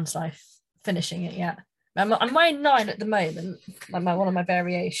got around to finishing it yet. I'm wearing 9 at the moment, like one of my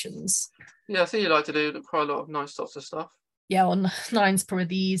variations. Yeah, I see you like to do quite a lot of nice Doctor stuff. Yeah, well, 9's probably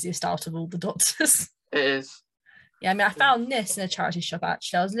the easiest out of all the Doctors. It is. Yeah, I mean, I found this in a charity shop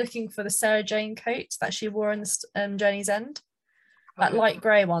actually. I was looking for the Sarah Jane coat that she wore in the Journey's End. That light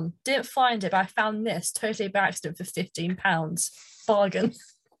grey one. Didn't find it, but I found this totally by accident for £15. Bargain.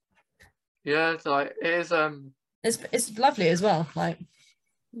 Yeah, it's like it is. It's lovely as well. Like.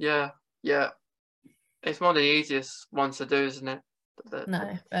 Yeah. It's one of the easiest ones to do, isn't it?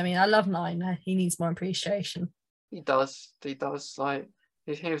 No, I mean, I love 9. He needs more appreciation. He does. Like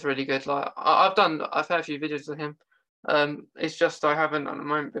he was really good. Like I've done a fair few videos of him. It's just I haven't at the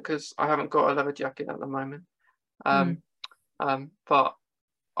moment because I haven't got a leather jacket at the moment. But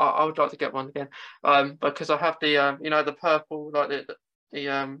I would like to get one again. Because I have the the purple, like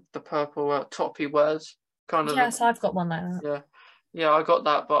the purple top he wears. Kind of. Yes, I've got one like that. Yeah, I got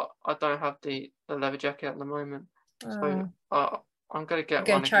that, but I don't have the leather jacket at the moment. So I'm gonna get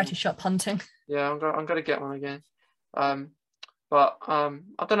one. Go charity shop hunting. Yeah, I'm gonna get one again. But I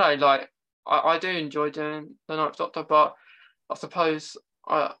don't know. Like I do enjoy doing the Ninth Doctor, but I suppose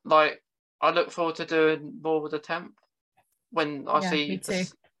I look forward to doing more with the 10th when I see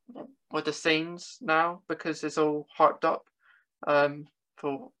with the scenes now, because it's all hyped up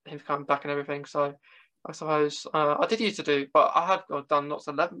for him coming back and everything. So I suppose I did used to do, but I have done lots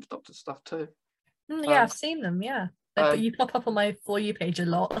of 11th Doctor stuff too. Yeah, I've seen them. Yeah, but you pop up on my For You page a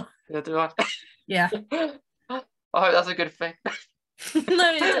lot. Yeah, do I? Yeah. I hope that's a good thing. No,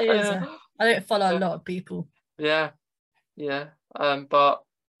 it isn't. I don't follow a lot of people. Yeah. But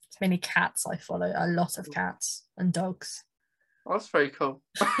it's mainly cats I follow. A lot of cats and dogs. That's very cool.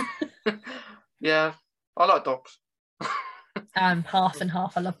 Yeah, I like dogs. Half and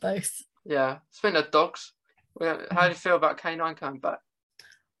half. I love both. Yeah, speaking of dogs, how do you feel about K9 coming back?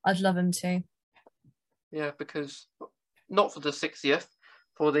 I'd love him to. Yeah, because not for the 60th,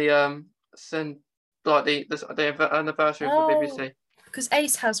 for the the anniversary of the BBC. Because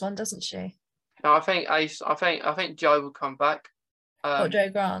Ace has one, doesn't she? No, I think Jo will come back. Jo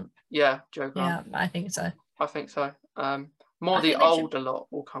Grant? Yeah, Jo Grant. Yeah, I think so. I think so. More the older lot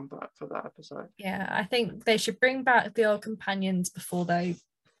will come back for that episode. Yeah, I think they should bring back the old companions before they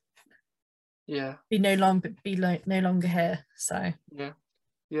be no longer here. So yeah,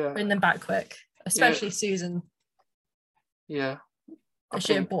 bring them back quick, especially Susan. Yeah, they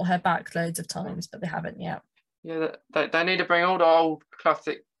should have brought her back loads of times, but they haven't yet. Yeah, they need to bring all the old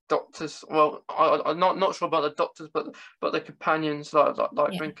classic Doctors. Well, I'm not sure about the Doctors, but the companions, like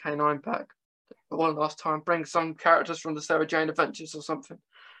bring K9 back one last time. Bring some characters from the Sarah Jane Adventures or something.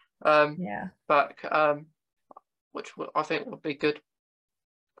 Back. Which I think would be good.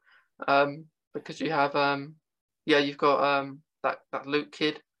 Because you have you've got that Luke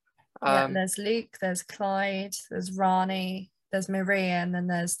kid. There's Luke, there's Clyde, there's Rani, there's Maria, and then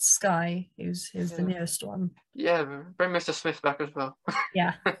there's Sky, who's the newest one. Yeah, bring Mr. Smith back as well.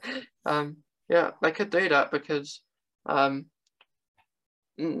 Yeah. Yeah, they could do that because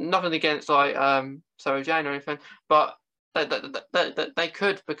nothing against Sarah Jane or anything, but they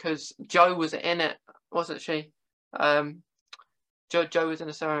could, because Jo was in it, wasn't she? Jo was in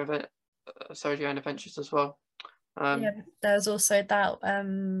the Sarah Jane Adventures as well. There's also that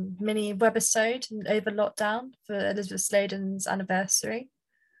mini webisode over lockdown for Elizabeth Sladen's anniversary.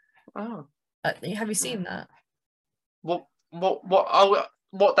 Oh, have you seen that? What? Oh,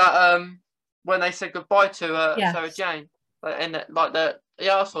 what that when they said goodbye to Sarah Jane, I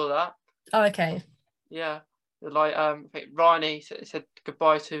saw that. Oh, okay. Yeah, I think Rani said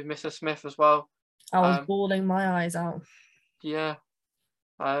goodbye to Mr. Smith as well. I was bawling my eyes out. Yeah.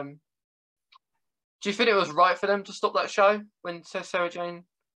 Do you think it was right for them to stop that show when Sarah Jane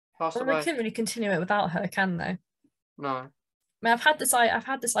passed away? They couldn't really continue it without her, can they? No. I mean, I've had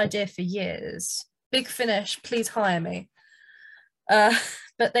this idea for years. Big Finish, please hire me. Uh,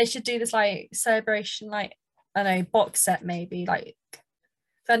 but they should do this like celebration, like I don't know, box set maybe. Like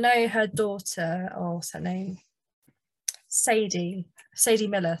I know her daughter, or what's her name? Sadie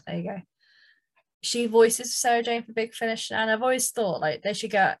Miller. There you go. She voices Sarah Jane for Big Finish, and I've always thought like they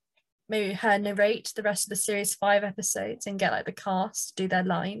should get maybe her narrate the rest of the series 5 episodes and get like the cast to do their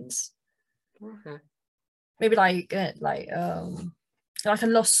lines. Okay. Maybe like a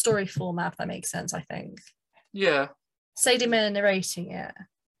lost story format, if that makes sense. I think. Yeah. Sadie Miller narrating it,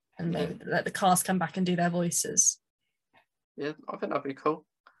 and maybe let the cast come back and do their voices. Yeah, I think that'd be cool.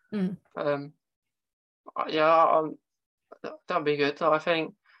 Mm. Yeah, that'd be good. I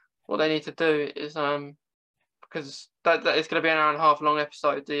think what they need to do is because that is going to be an hour and a half long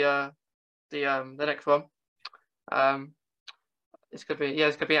episode. The next one, it's gonna be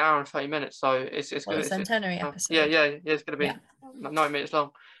an hour and 30 minutes. So it's What, good. the centenary episode? Yeah. It's gonna be 9 minutes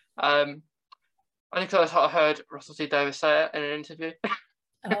long. I think I heard Russell T Davies say it in an interview.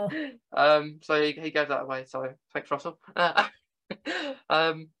 Oh. So he gave that away. So thanks, Russell.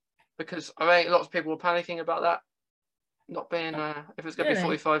 Because I think lots of people were panicking about that not being if it's going to be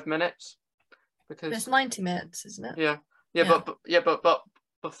 45 minutes, because it's 90 minutes, isn't it? Yeah. But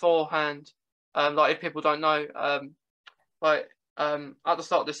beforehand, like if people don't know, like at the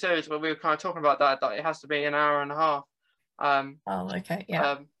start of the series when we were kind of talking about that it has to be an hour and a half. Oh, okay,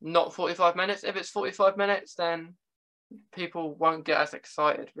 yeah. Not 45 minutes. If it's 45 minutes, then people won't get as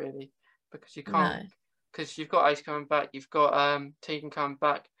excited really, because you can't. Because you've got Ace coming back, you've got Tegan coming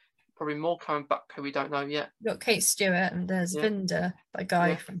back, probably more coming back who we don't know yet. You've got Kate Stewart, and there's Vinder, that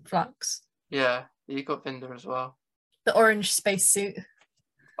guy from Flux. Yeah, you got Vinder as well. The orange spacesuit.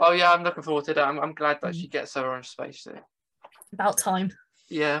 Oh yeah, I'm looking forward to that. I'm glad that she gets her orange spacesuit. About time.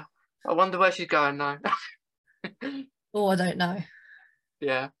 Yeah, I wonder where she's going now. Oh, I don't know.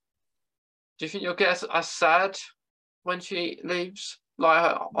 Yeah. Do you think you'll get as sad when she leaves,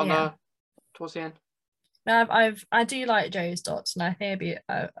 like towards the end? I do like Joe's dots, and I think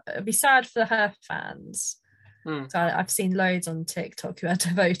it'd be sad for her fans. So I've seen loads on TikTok who are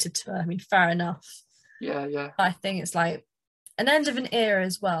devoted to her. I mean, fair enough. Yeah. I think it's like an end of an era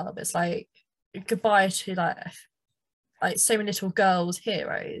as well, but it's like goodbye to like so many little girls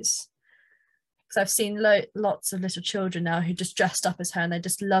heroes. Because I've seen lots of little children now who just dressed up as her and they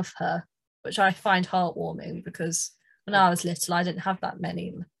just love her, which I find heartwarming, because when I was little I didn't have that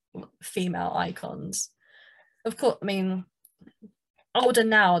many female icons. Of course, I mean, older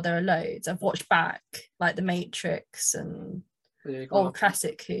now there are loads. I've watched back like The Matrix and old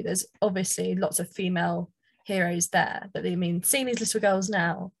classic Who. There's obviously lots of female heroes there, but I mean, seeing these little girls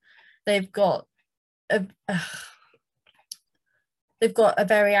now, they've got a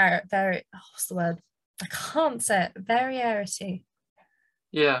very what's the word? I can't say it. Variety.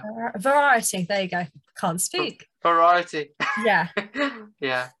 Yeah. Variety. There you go. Can't speak. Variety. Yeah.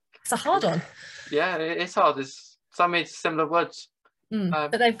 Yeah. It's a hard one. Yeah, it's hard. There's so many similar words.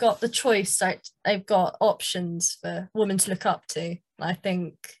 But they've got the choice. Like they've got options for women to look up to. I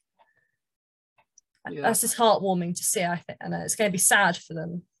think that's just heartwarming to see. I think, and it's going to be sad for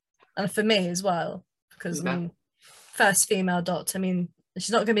them, and for me as well, because I mean, first female Doctor. I mean,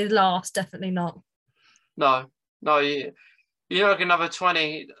 she's not going to be the last. Definitely not. No, you're not going to have a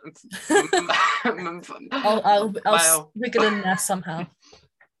 20. I'll wiggle in there somehow.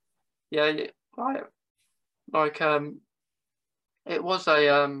 Yeah, like it was a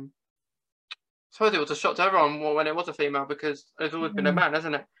I suppose it was a shock to everyone when it was a female, because it's always been a man,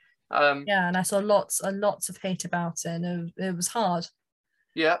 hasn't it? Yeah, and I saw lots of hate about it, and it was hard.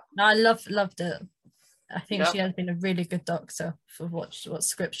 Yeah, and I loved it. I think she has been a really good Doctor for what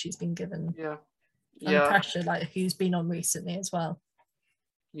script she's been given. Yeah, and pressure like who's been on recently as well.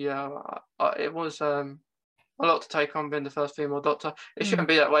 Yeah, it was a lot to take on being the first female Doctor. It shouldn't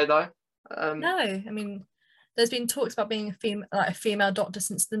be that way though. No, I mean, there's been talks about being a female Doctor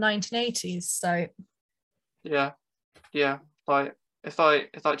since the 1980s. So yeah, like it's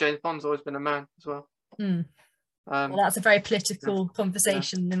like James Bond's always been a man as well. Well, that's a very political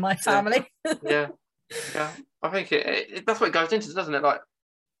conversation in my family. Yeah. I think that's what it goes into, doesn't it? Like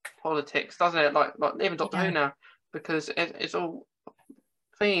politics, doesn't it? Like even Doctor Who now, because it's all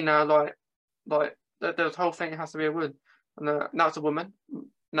thing now. Like the whole thing has to be a woman, and now it's a woman.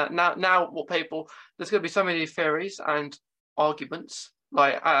 Now what people, there's going to be so many theories and arguments,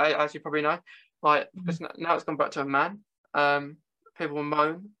 like as you probably know, like because now it's gone back to a man. People will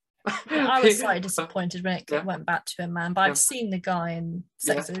moan. I was slightly disappointed when it went back to a man, but I've seen the guy in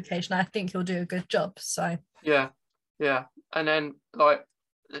Sex Education. I think he'll do a good job. So yeah, and then like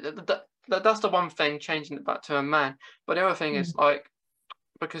that's the one thing, changing it back to a man. But the other thing is like,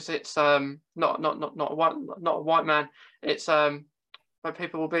 because it's not a white man, it's where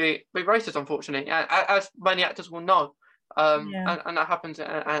people will be racist, unfortunately, as many actors will know. Yeah. And that happens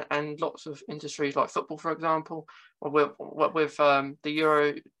and lots of industries like football, for example, or with the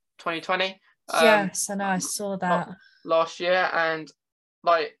Euro 2020 Yes, I know. I saw that. last year, and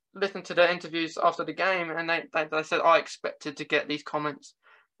like listen to the interviews after the game, and they said I expected to get these comments,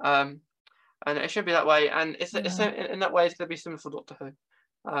 and it shouldn't be that way. And it's in that way it's going to be similar for Doctor Who,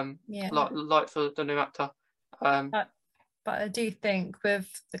 Yeah. like for the new actor. But I do think with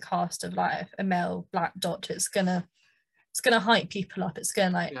the cast of like a male Black Doctor, it's gonna hype people up. It's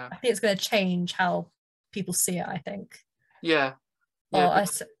gonna I think it's gonna change how people see it. I think. Yeah. Or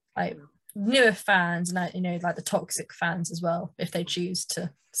like newer fans and you know, like the toxic fans as well, if they choose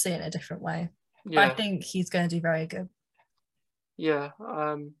to see it in a different way. But I think he's going to do very good. Yeah.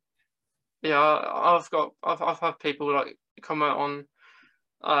 I've had people like comment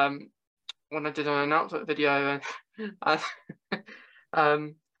on when I did an announcement video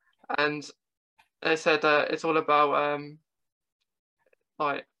and they said it's all about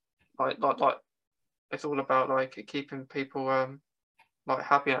like it's all about like keeping people like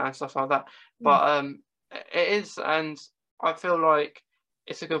happy and stuff like that. But it is, and I feel like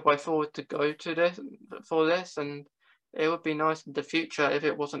it's a good way forward to go to this, and it would be nice in the future if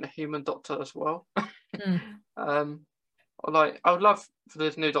it wasn't a human doctor as well. Like I would love for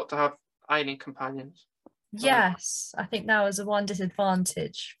this new doctor to have alien companions. Yes, I think that was a one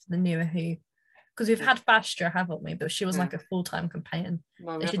disadvantage for the newer Who, because we've had Vastra, haven't we? But she was like a full-time companion.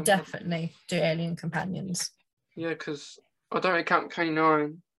 No, they should definitely do alien companions. Yeah, because I don't really count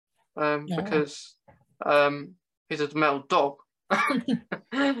K9 because he's a metal dog.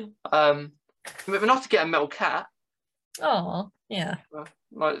 We've enough to get a metal cat. Oh, yeah.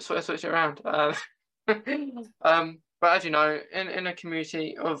 Like switch it around. But as you know, in a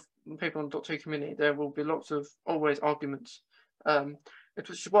community of people in the Doctor Who community, there will be lots of always arguments. Which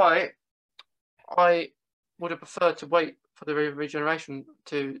is why I would have preferred to wait for the regeneration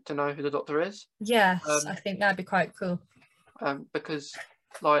to know who the Doctor is. Yes, I think that'd be quite cool. Because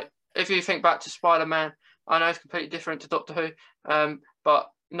like if you think back to Spider-Man, I know it's completely different to Doctor Who, but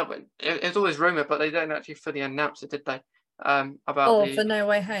it's always rumoured, but they didn't actually fully announce it, did they? About for No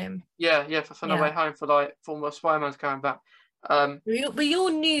Way Home. Yeah, for No Way Home, for like former Spider-Man's coming back. We all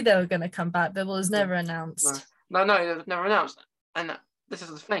knew they were going to come back, but it was never announced. No, it was never announced. And this is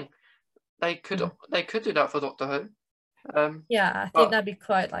the thing, they could do that for Doctor Who. Yeah, I think that'd be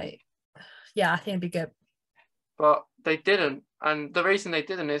quite like, I think it'd be good. But they didn't, and the reason they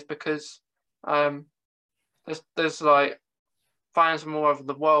didn't is because there's like fans from all over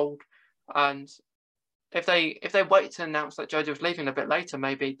the world, and if they wait to announce that Jodie was leaving a bit later,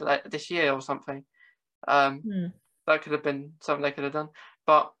 maybe this year or something, that could have been something they could have done.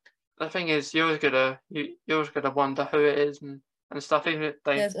 But the thing is, you're always gonna wonder who it is and stuff. Even if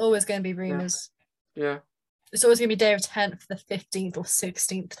there's always going to be rumours. Yeah. It's always going to be day of 10th, the 15th or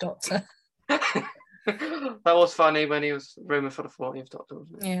 16th Doctor. That was funny when he was rumoured for the 40th Doctor,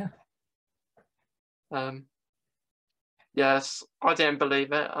 wasn't it? Yeah. Yes, I didn't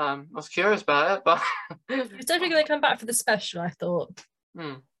believe it. I was curious about it, but he's definitely going to come back for the special, I thought.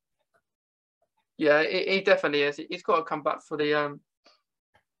 Yeah, he definitely is. He's got to come back for the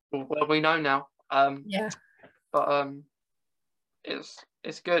well, we know now. Yeah. But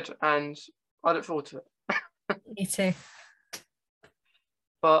it's good, and I look forward to it. Me too.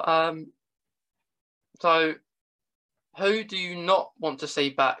 But so who do you not want to see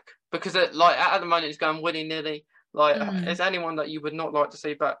back? Because at the moment it's going willy-nilly. Like, is anyone that you would not like to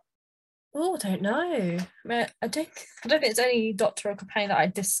see back? Oh, I don't know. I mean, I don't think there's any Doctor or companion that I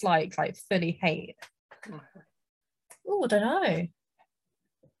dislike, like fully hate. Oh, I don't know.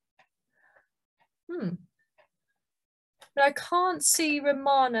 But I can't see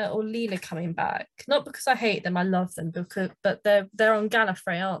Romana or Leela coming back. Not because I hate them, I love them, but they're on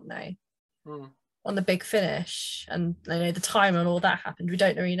Gallifrey, aren't they? On the Big Finish, and you know the time and all that happened. We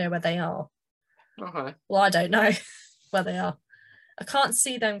don't really know where they are. Okay. Well, I don't know where they are. I can't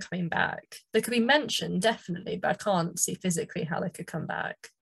see them coming back. They could be mentioned, definitely, but I can't see physically how they could come back.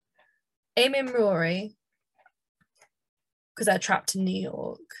 Amy and Rory, because they're trapped in New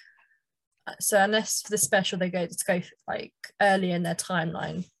York. So unless for the special they go like early in their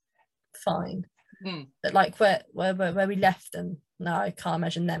timeline, fine. But like where we left them, no, I can't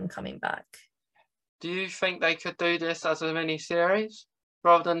imagine them coming back. Do you think they could do this as a mini series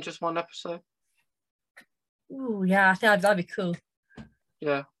rather than just one episode? Oh yeah, I think that'd be cool.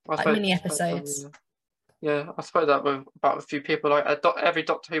 Yeah, like mini episodes. Yeah, I suppose that with about a few people. Like every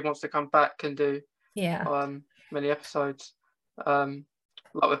Doctor who wants to come back can do mini episodes. Like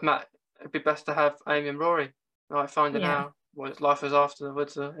with Matt, it'd be best to have Amy and Rory like finding out what his life was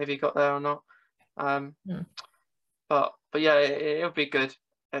afterwards, if he got there or not. Hmm. But yeah, it'll be good.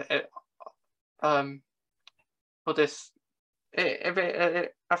 For this,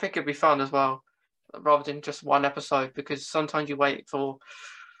 I think it'd be fun as well, rather than just one episode, because sometimes you wait for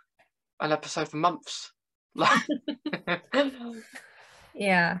an episode for months.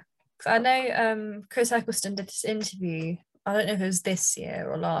 Yeah. 'Cause I know Chris Eccleston did this interview. I don't know if it was this year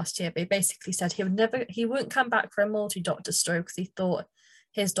or last year, but he basically said he wouldn't come back for a multi-doctor story because he thought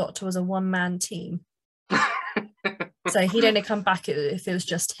his doctor was a one-man team. So he'd only come back if it was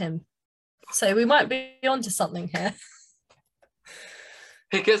just him. So we might be onto something here.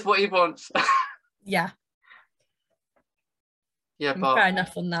 He gets what he wants. Yeah. Yeah, but fair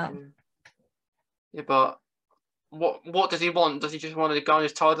enough on that. Yeah, but what does he want? Does he just want to go on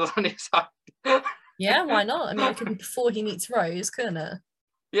his title on his own? Yeah, why not? I mean, it could be before he meets Rose, couldn't it?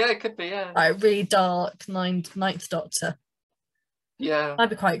 Yeah, it could be, yeah. Like really dark ninth Doctor. Yeah. That'd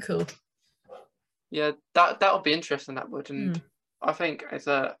be quite cool. Yeah, that would be interesting, that would. And I think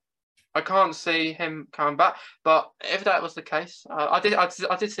I can't see him coming back. But if that was the case, I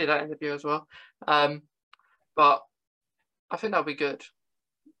did see that interview as well. But I think that would be good.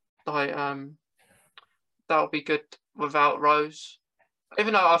 Like that would be good without Rose.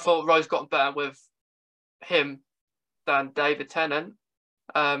 Even though I thought Rose got better with him than David Tennant,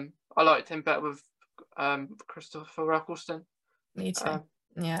 I liked him better with Christopher Eccleston. Me too.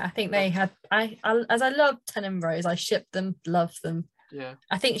 Yeah, I think they had. As I love Tennant and Rose, I shipped them, loved them. Yeah.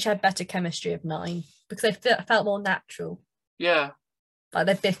 I think she had better chemistry of 9 because they felt more natural. Yeah. Like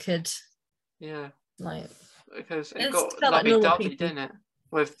they bickered. Yeah. Like because it got lovey-dovey, didn't it?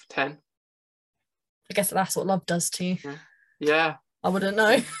 With 10. I guess that's what love does to you. Yeah. I wouldn't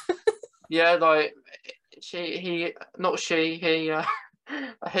know. Yeah, like she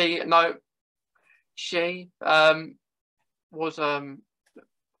was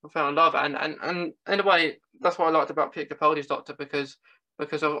fell in love, and in a way that's what I liked about Peter Capaldi's Doctor, because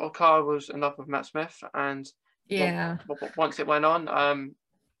Clara was in love with Matt Smith, and once it went on,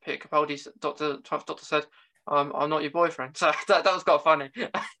 Peter Capaldi's Doctor said, I'm not your boyfriend. So that was quite funny.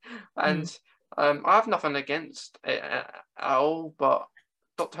 And I have nothing against it at all, but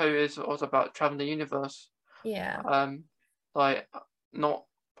Doctor Who is also about traveling the universe. Yeah. Like not.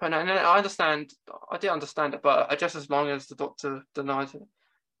 And I understand. I do understand it, but just as long as the Doctor denies it,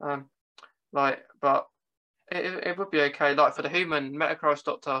 but it would be okay. Like for the human Metacross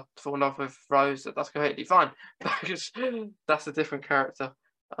Doctor to fall in love with Rose, that's completely fine, because that's a different character.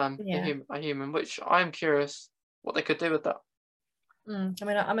 A human, which I'm curious what they could do with that. I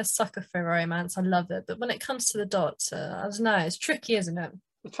mean, I'm a sucker for romance. I love it, but when it comes to the Doctor, I don't know. It's tricky, isn't it?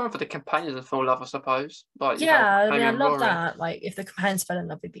 It's fine for the companions to fall in love, I suppose. Like I mean, I love that. Like if the companions fell in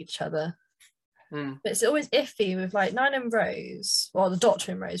love with each other. But it's always iffy with like 9 and Rose. Well, the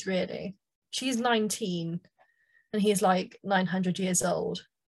Doctor and Rose, really. She's 19, and he's like 900 years old.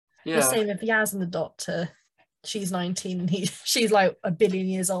 Yeah. The same with Yaz and the Doctor. She's 19, and she's like 1 billion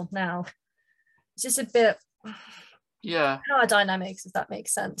years old now. It's just a bit. Power dynamics, if that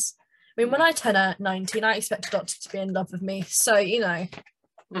makes sense. I mean, when I turn 19, I expect the Doctor to be in love with me. So, I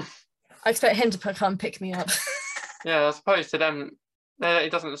expect him to come pick me up. Yeah, I suppose to them,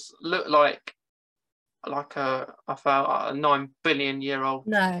 it doesn't look like a 9 billion year old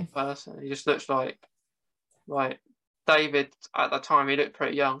person. He just looks like David at the time. He looked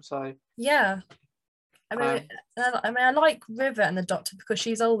pretty young. So yeah, I mean, I like River and the Doctor because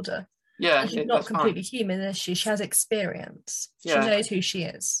she's older. Yeah, and she's not completely human, is she? She has experience. She knows who she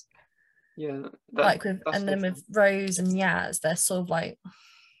is. Yeah, then with Rose and Yaz, they're sort of like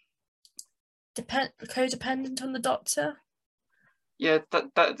codependent on the Doctor. Yeah,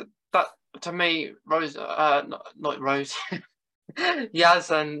 that to me, Rose, not Rose,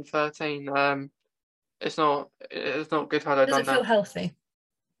 Yaz and 13. It's not good how they've done that. Does it feel healthy?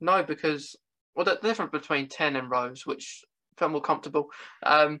 No, because the difference between 10 and Rose, which felt more comfortable.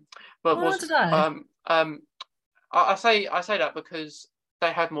 I say that because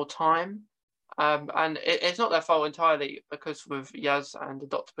they had more time, and it's not their fault entirely, because with Yaz and the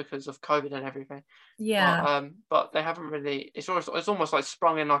Doctor, because of COVID and everything. Yeah. But they haven't really. It's almost like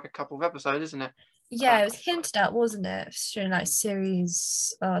sprung in like a couple of episodes, isn't it? Yeah, it was hinted at, wasn't it? During like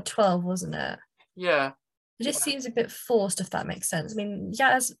series 12, wasn't it? Yeah. It just seems a bit forced, if that makes sense. I mean,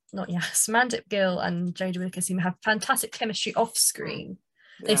 Mandip Gill and Jodie Whittaker seem to have fantastic chemistry off screen.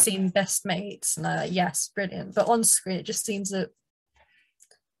 Yeah. They seem best mates, and yes, brilliant. But on screen, it just seems a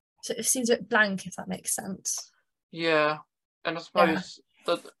bit blank, if that makes sense. Yeah, and I suppose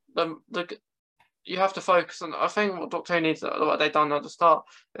the you have to focus on. I think what Doctor Who needs, what they've done at the start,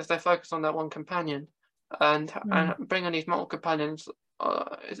 is they focus on that one companion, and bringing these multiple companions,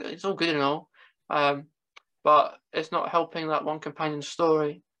 it's all good and all, but it's not helping that one companion's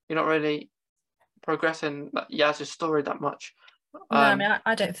story. You're not really progressing Yaz's story that much. No, I mean,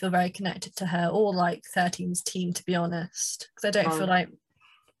 I don't feel very connected to her or like 13's team, to be honest, because I don't feel like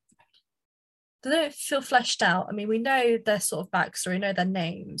they don't feel fleshed out. I mean, we know their sort of backstory, know their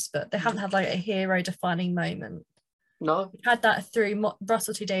names, but they haven't had like a hero-defining moment. No, we've had that through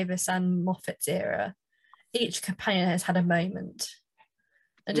Russell T Davies and Moffat's era. Each companion has had a moment.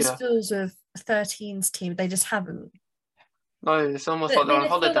 It just feels with 13's team, they just haven't. No, it's almost like they're on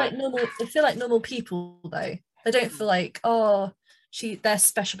holiday. They feel like normal people though. They don't feel like, oh, they're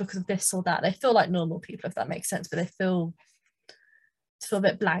special because of this or that. They feel like normal people, if that makes sense, but they feel a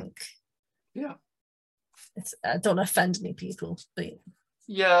bit blank. Yeah. I don't offend any people, but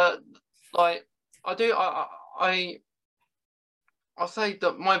yeah, like I'll say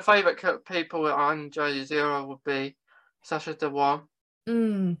that my favourite people on Jodie Zero would be Sacha Dhawan.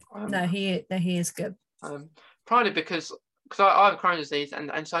 No, he is good. Probably because I have Crohn's disease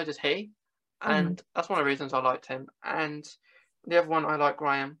and so does he, and that's one of the reasons I liked him. And the other one I like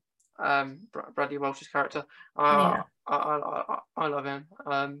Graham, Bradley Walsh's character. I love him.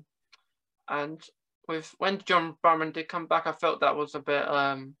 And when John Barrowman did come back, I felt that was a bit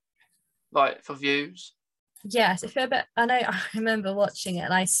like for views. Yes, I feel a bit. I remember watching it,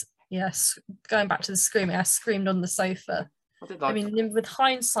 and going back to the screaming, I screamed on the sofa. I mean, with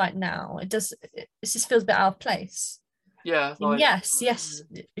hindsight now, it just feels a bit out of place. Yeah. Like, yes,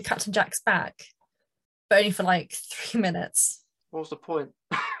 Captain Jack's back, but only for like 3 minutes. What's the point?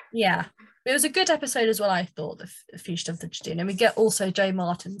 Yeah, it was a good episode as well. I thought the Fugitive of the Jadine, and we get also Joe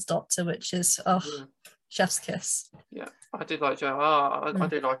Martin's Doctor, which is chef's kiss. Yeah, I did like Joe. I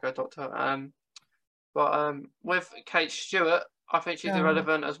do like her Doctor. But with Kate Stewart, I think she's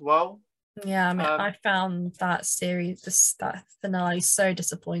irrelevant as well. Yeah, I mean, I found that series, that finale, so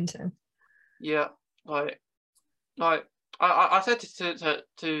disappointing. Yeah, like I said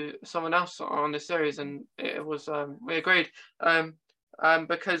to someone else on this series, and it was we agreed.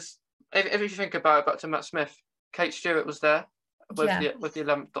 Because if you think about to Matt Smith, Kate Stewart was there with the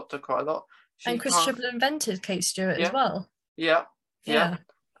 11th Doctor quite a lot. And Chris Chibnall invented Kate Stewart as well. Yeah.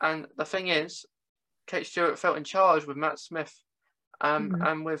 And the thing is, Kate Stewart felt in charge with Matt Smith,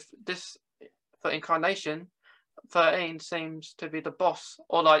 and with this incarnation, 13 seems to be the boss,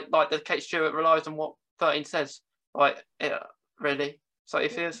 or like the Kate Stewart relies on what 13 says, really. So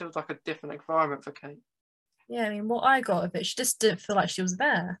it feels like a different environment for Kate. Yeah, I mean, what I got of it, she just didn't feel like she was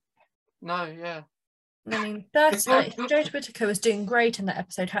there. No, yeah. I mean, Jodie Whittaker was doing great in that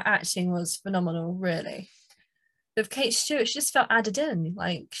episode. Her acting was phenomenal, really. With Kate Stewart, she just felt added in.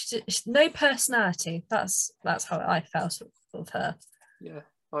 Like, she no personality. That's how I felt of her. Yeah,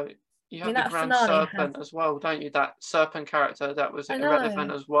 like you have the Grand Serpent as well, don't you? That Serpent character that was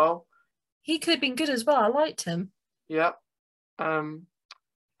irrelevant as well. He could have been good as well. I liked him. Yeah.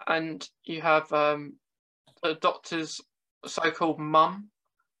 And you have the Doctor's so-called mum,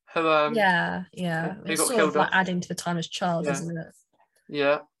 who who got sort killed of like off. adding to the Timeless Child, isn't it?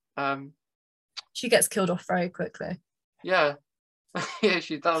 Yeah. She gets killed off very quickly. Yeah. Yeah,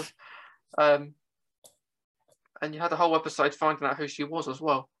 she does. And you had the whole episode finding out who she was as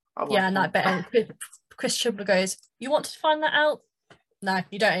well. Yeah, and that bit, Chris Chibnall goes, "You want to find that out? No,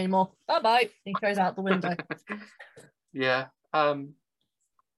 you don't anymore. Bye-bye." He goes out the window. Yeah.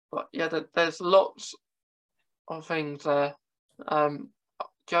 But yeah, there's lots of things there.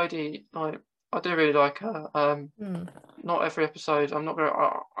 Jodie, like, I do really like her. Not every episode. I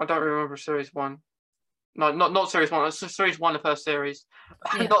don't remember series one. No, not series one. It's series one of her series.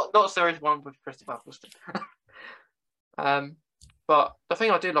 Yeah. not series one with Christopher Eccleston. But the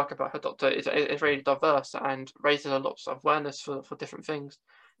thing I do like about her Doctor is it's really diverse and raises a lot of awareness for different things.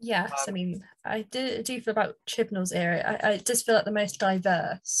 Yes, I mean, I do feel about Chibnall's era. I just feel like the most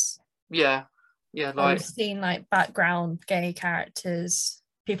diverse. Yeah, like we've seen like background gay characters,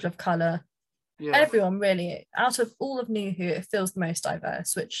 people of color, everyone really. Out of all of New Who, it feels the most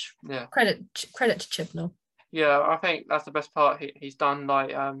diverse. Which credit to Chibnall. Yeah, I think that's the best part he's done.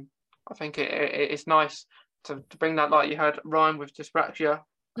 Like, I think it's nice to bring that. Like you had Ryan with Dyspraxia,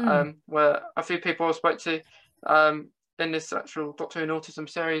 where a few people I spoke to in this actual Doctor Who and Autism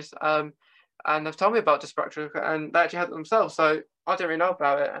series, and they've told me about Dyspraxia, and they actually had it themselves. So I didn't really know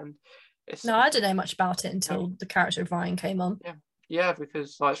about it, and I didn't know much about it until the character of Ryan came on. Yeah,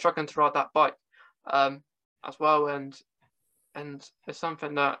 because like struggling to ride that bike, as well, and it's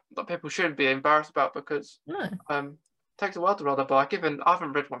something that people shouldn't be embarrassed about because it takes a while to ride a bike. Even I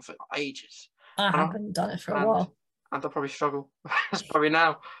haven't ridden one for ages. I haven't done it for a while, and I'll probably struggle. That's probably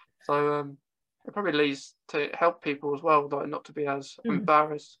now. So it probably leads to help people as well, like not to be as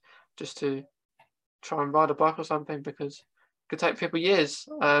embarrassed just to try and ride a bike or something, because it could take people years.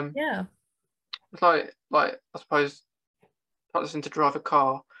 Yeah. It's like I suppose practicing to drive a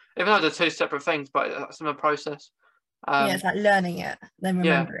car, even though they're two separate things, but it's a process. Yeah, it's like learning it, then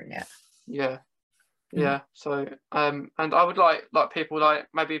Yeah, remembering it. yeah, yeah. So and I would like people like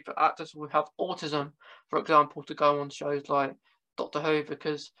maybe actors who have autism, for example, to go on shows like Doctor Who,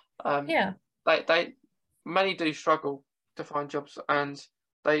 because Yeah. they many do struggle to find jobs, and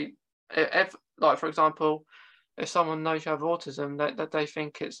they if like for example, if someone knows you have autism, they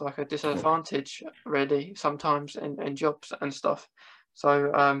think it's like a disadvantage really sometimes in jobs and stuff.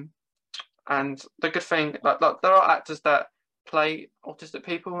 So and the good thing, like there are actors that play autistic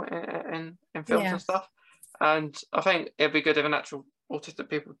people in films and Yeah. stuff, and I think it'd be good if an actual autistic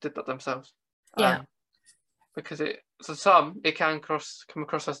people did that themselves. Yeah. Because for some it can come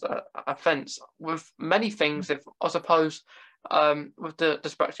across as a offence with many things. If I suppose with the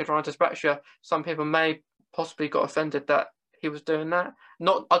dyspraxia, trying dyspraxia, some people may possibly got offended that he was doing that.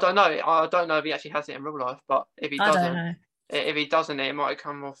 Not, I don't know. I don't know if he actually has it in real life, but if he I don't doesn't, know. it might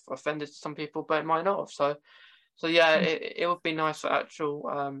come off offended to some people, but it might not have. So yeah, it would be nice for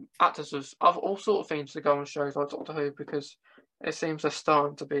actual actors of all sort of themes to go on shows like Doctor Who, because it seems they're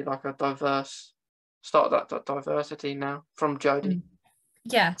starting to be like a diverse start that diversity now from Jodie.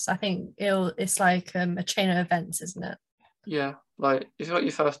 Yes, I think it's like a chain of events, isn't it? Yeah, like you've got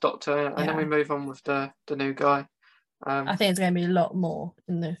your first Doctor, and then we move on with the new guy. I think it's going to be a lot more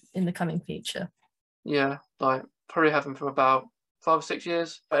in the coming future. Yeah, like probably have him for about 5 or 6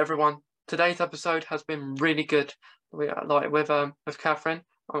 years. But everyone, today's episode has been really good. We like with Catherine.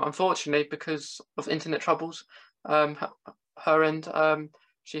 Unfortunately, because of internet troubles, her end,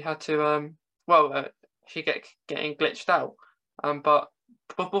 she had to she getting glitched out. But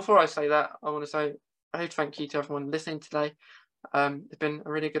before I say that, I want to say a huge thank you to everyone listening today. It's been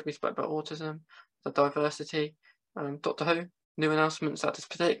a really good. We spoke about autism, the diversity, Doctor Who, new announcements at this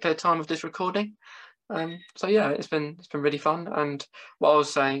particular time of this recording. So yeah, it's been really fun. And what I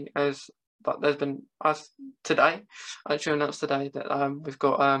was saying is that there's been, as today, I actually announced today that we've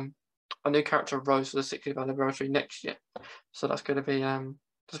got a new character, Rose, for the 60th anniversary next year. So that's going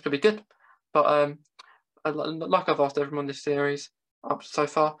to be good. But like I've asked everyone this series up so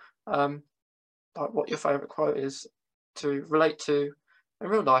far, like what your favourite quote is to relate to in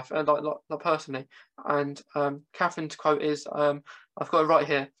real life and like personally. And Catherine's quote is, I've got it right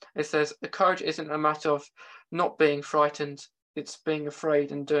here. It says, "The courage isn't a matter of not being frightened, it's being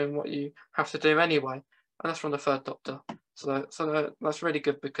afraid and doing what you have to do anyway." And that's from the Third Doctor. So that's really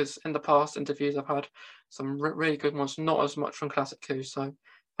good, because in the past interviews I've had some really good ones, not as much from Classic Who. So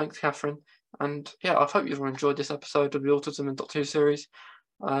thanks, Catherine. And yeah, I hope you've all enjoyed this episode of the Autism and Doctor Who series.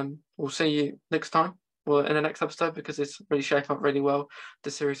 We'll see you next time, or in the next episode, because it's really shaping up really well.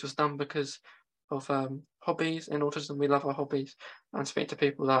 The series was done because of hobbies. In autism, we love our hobbies and speak to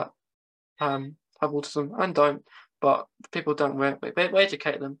people that have autism and don't, but people don't, we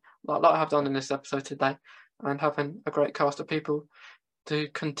educate them, like I have done in this episode today, and having a great cast of people to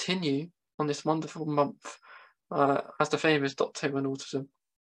continue on this wonderful month as the theme is Doctor Who and autism.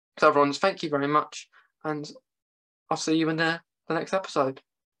 So everyone, thank you very much, and I'll see you in the next episode.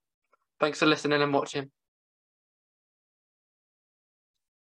 Thanks for listening and watching.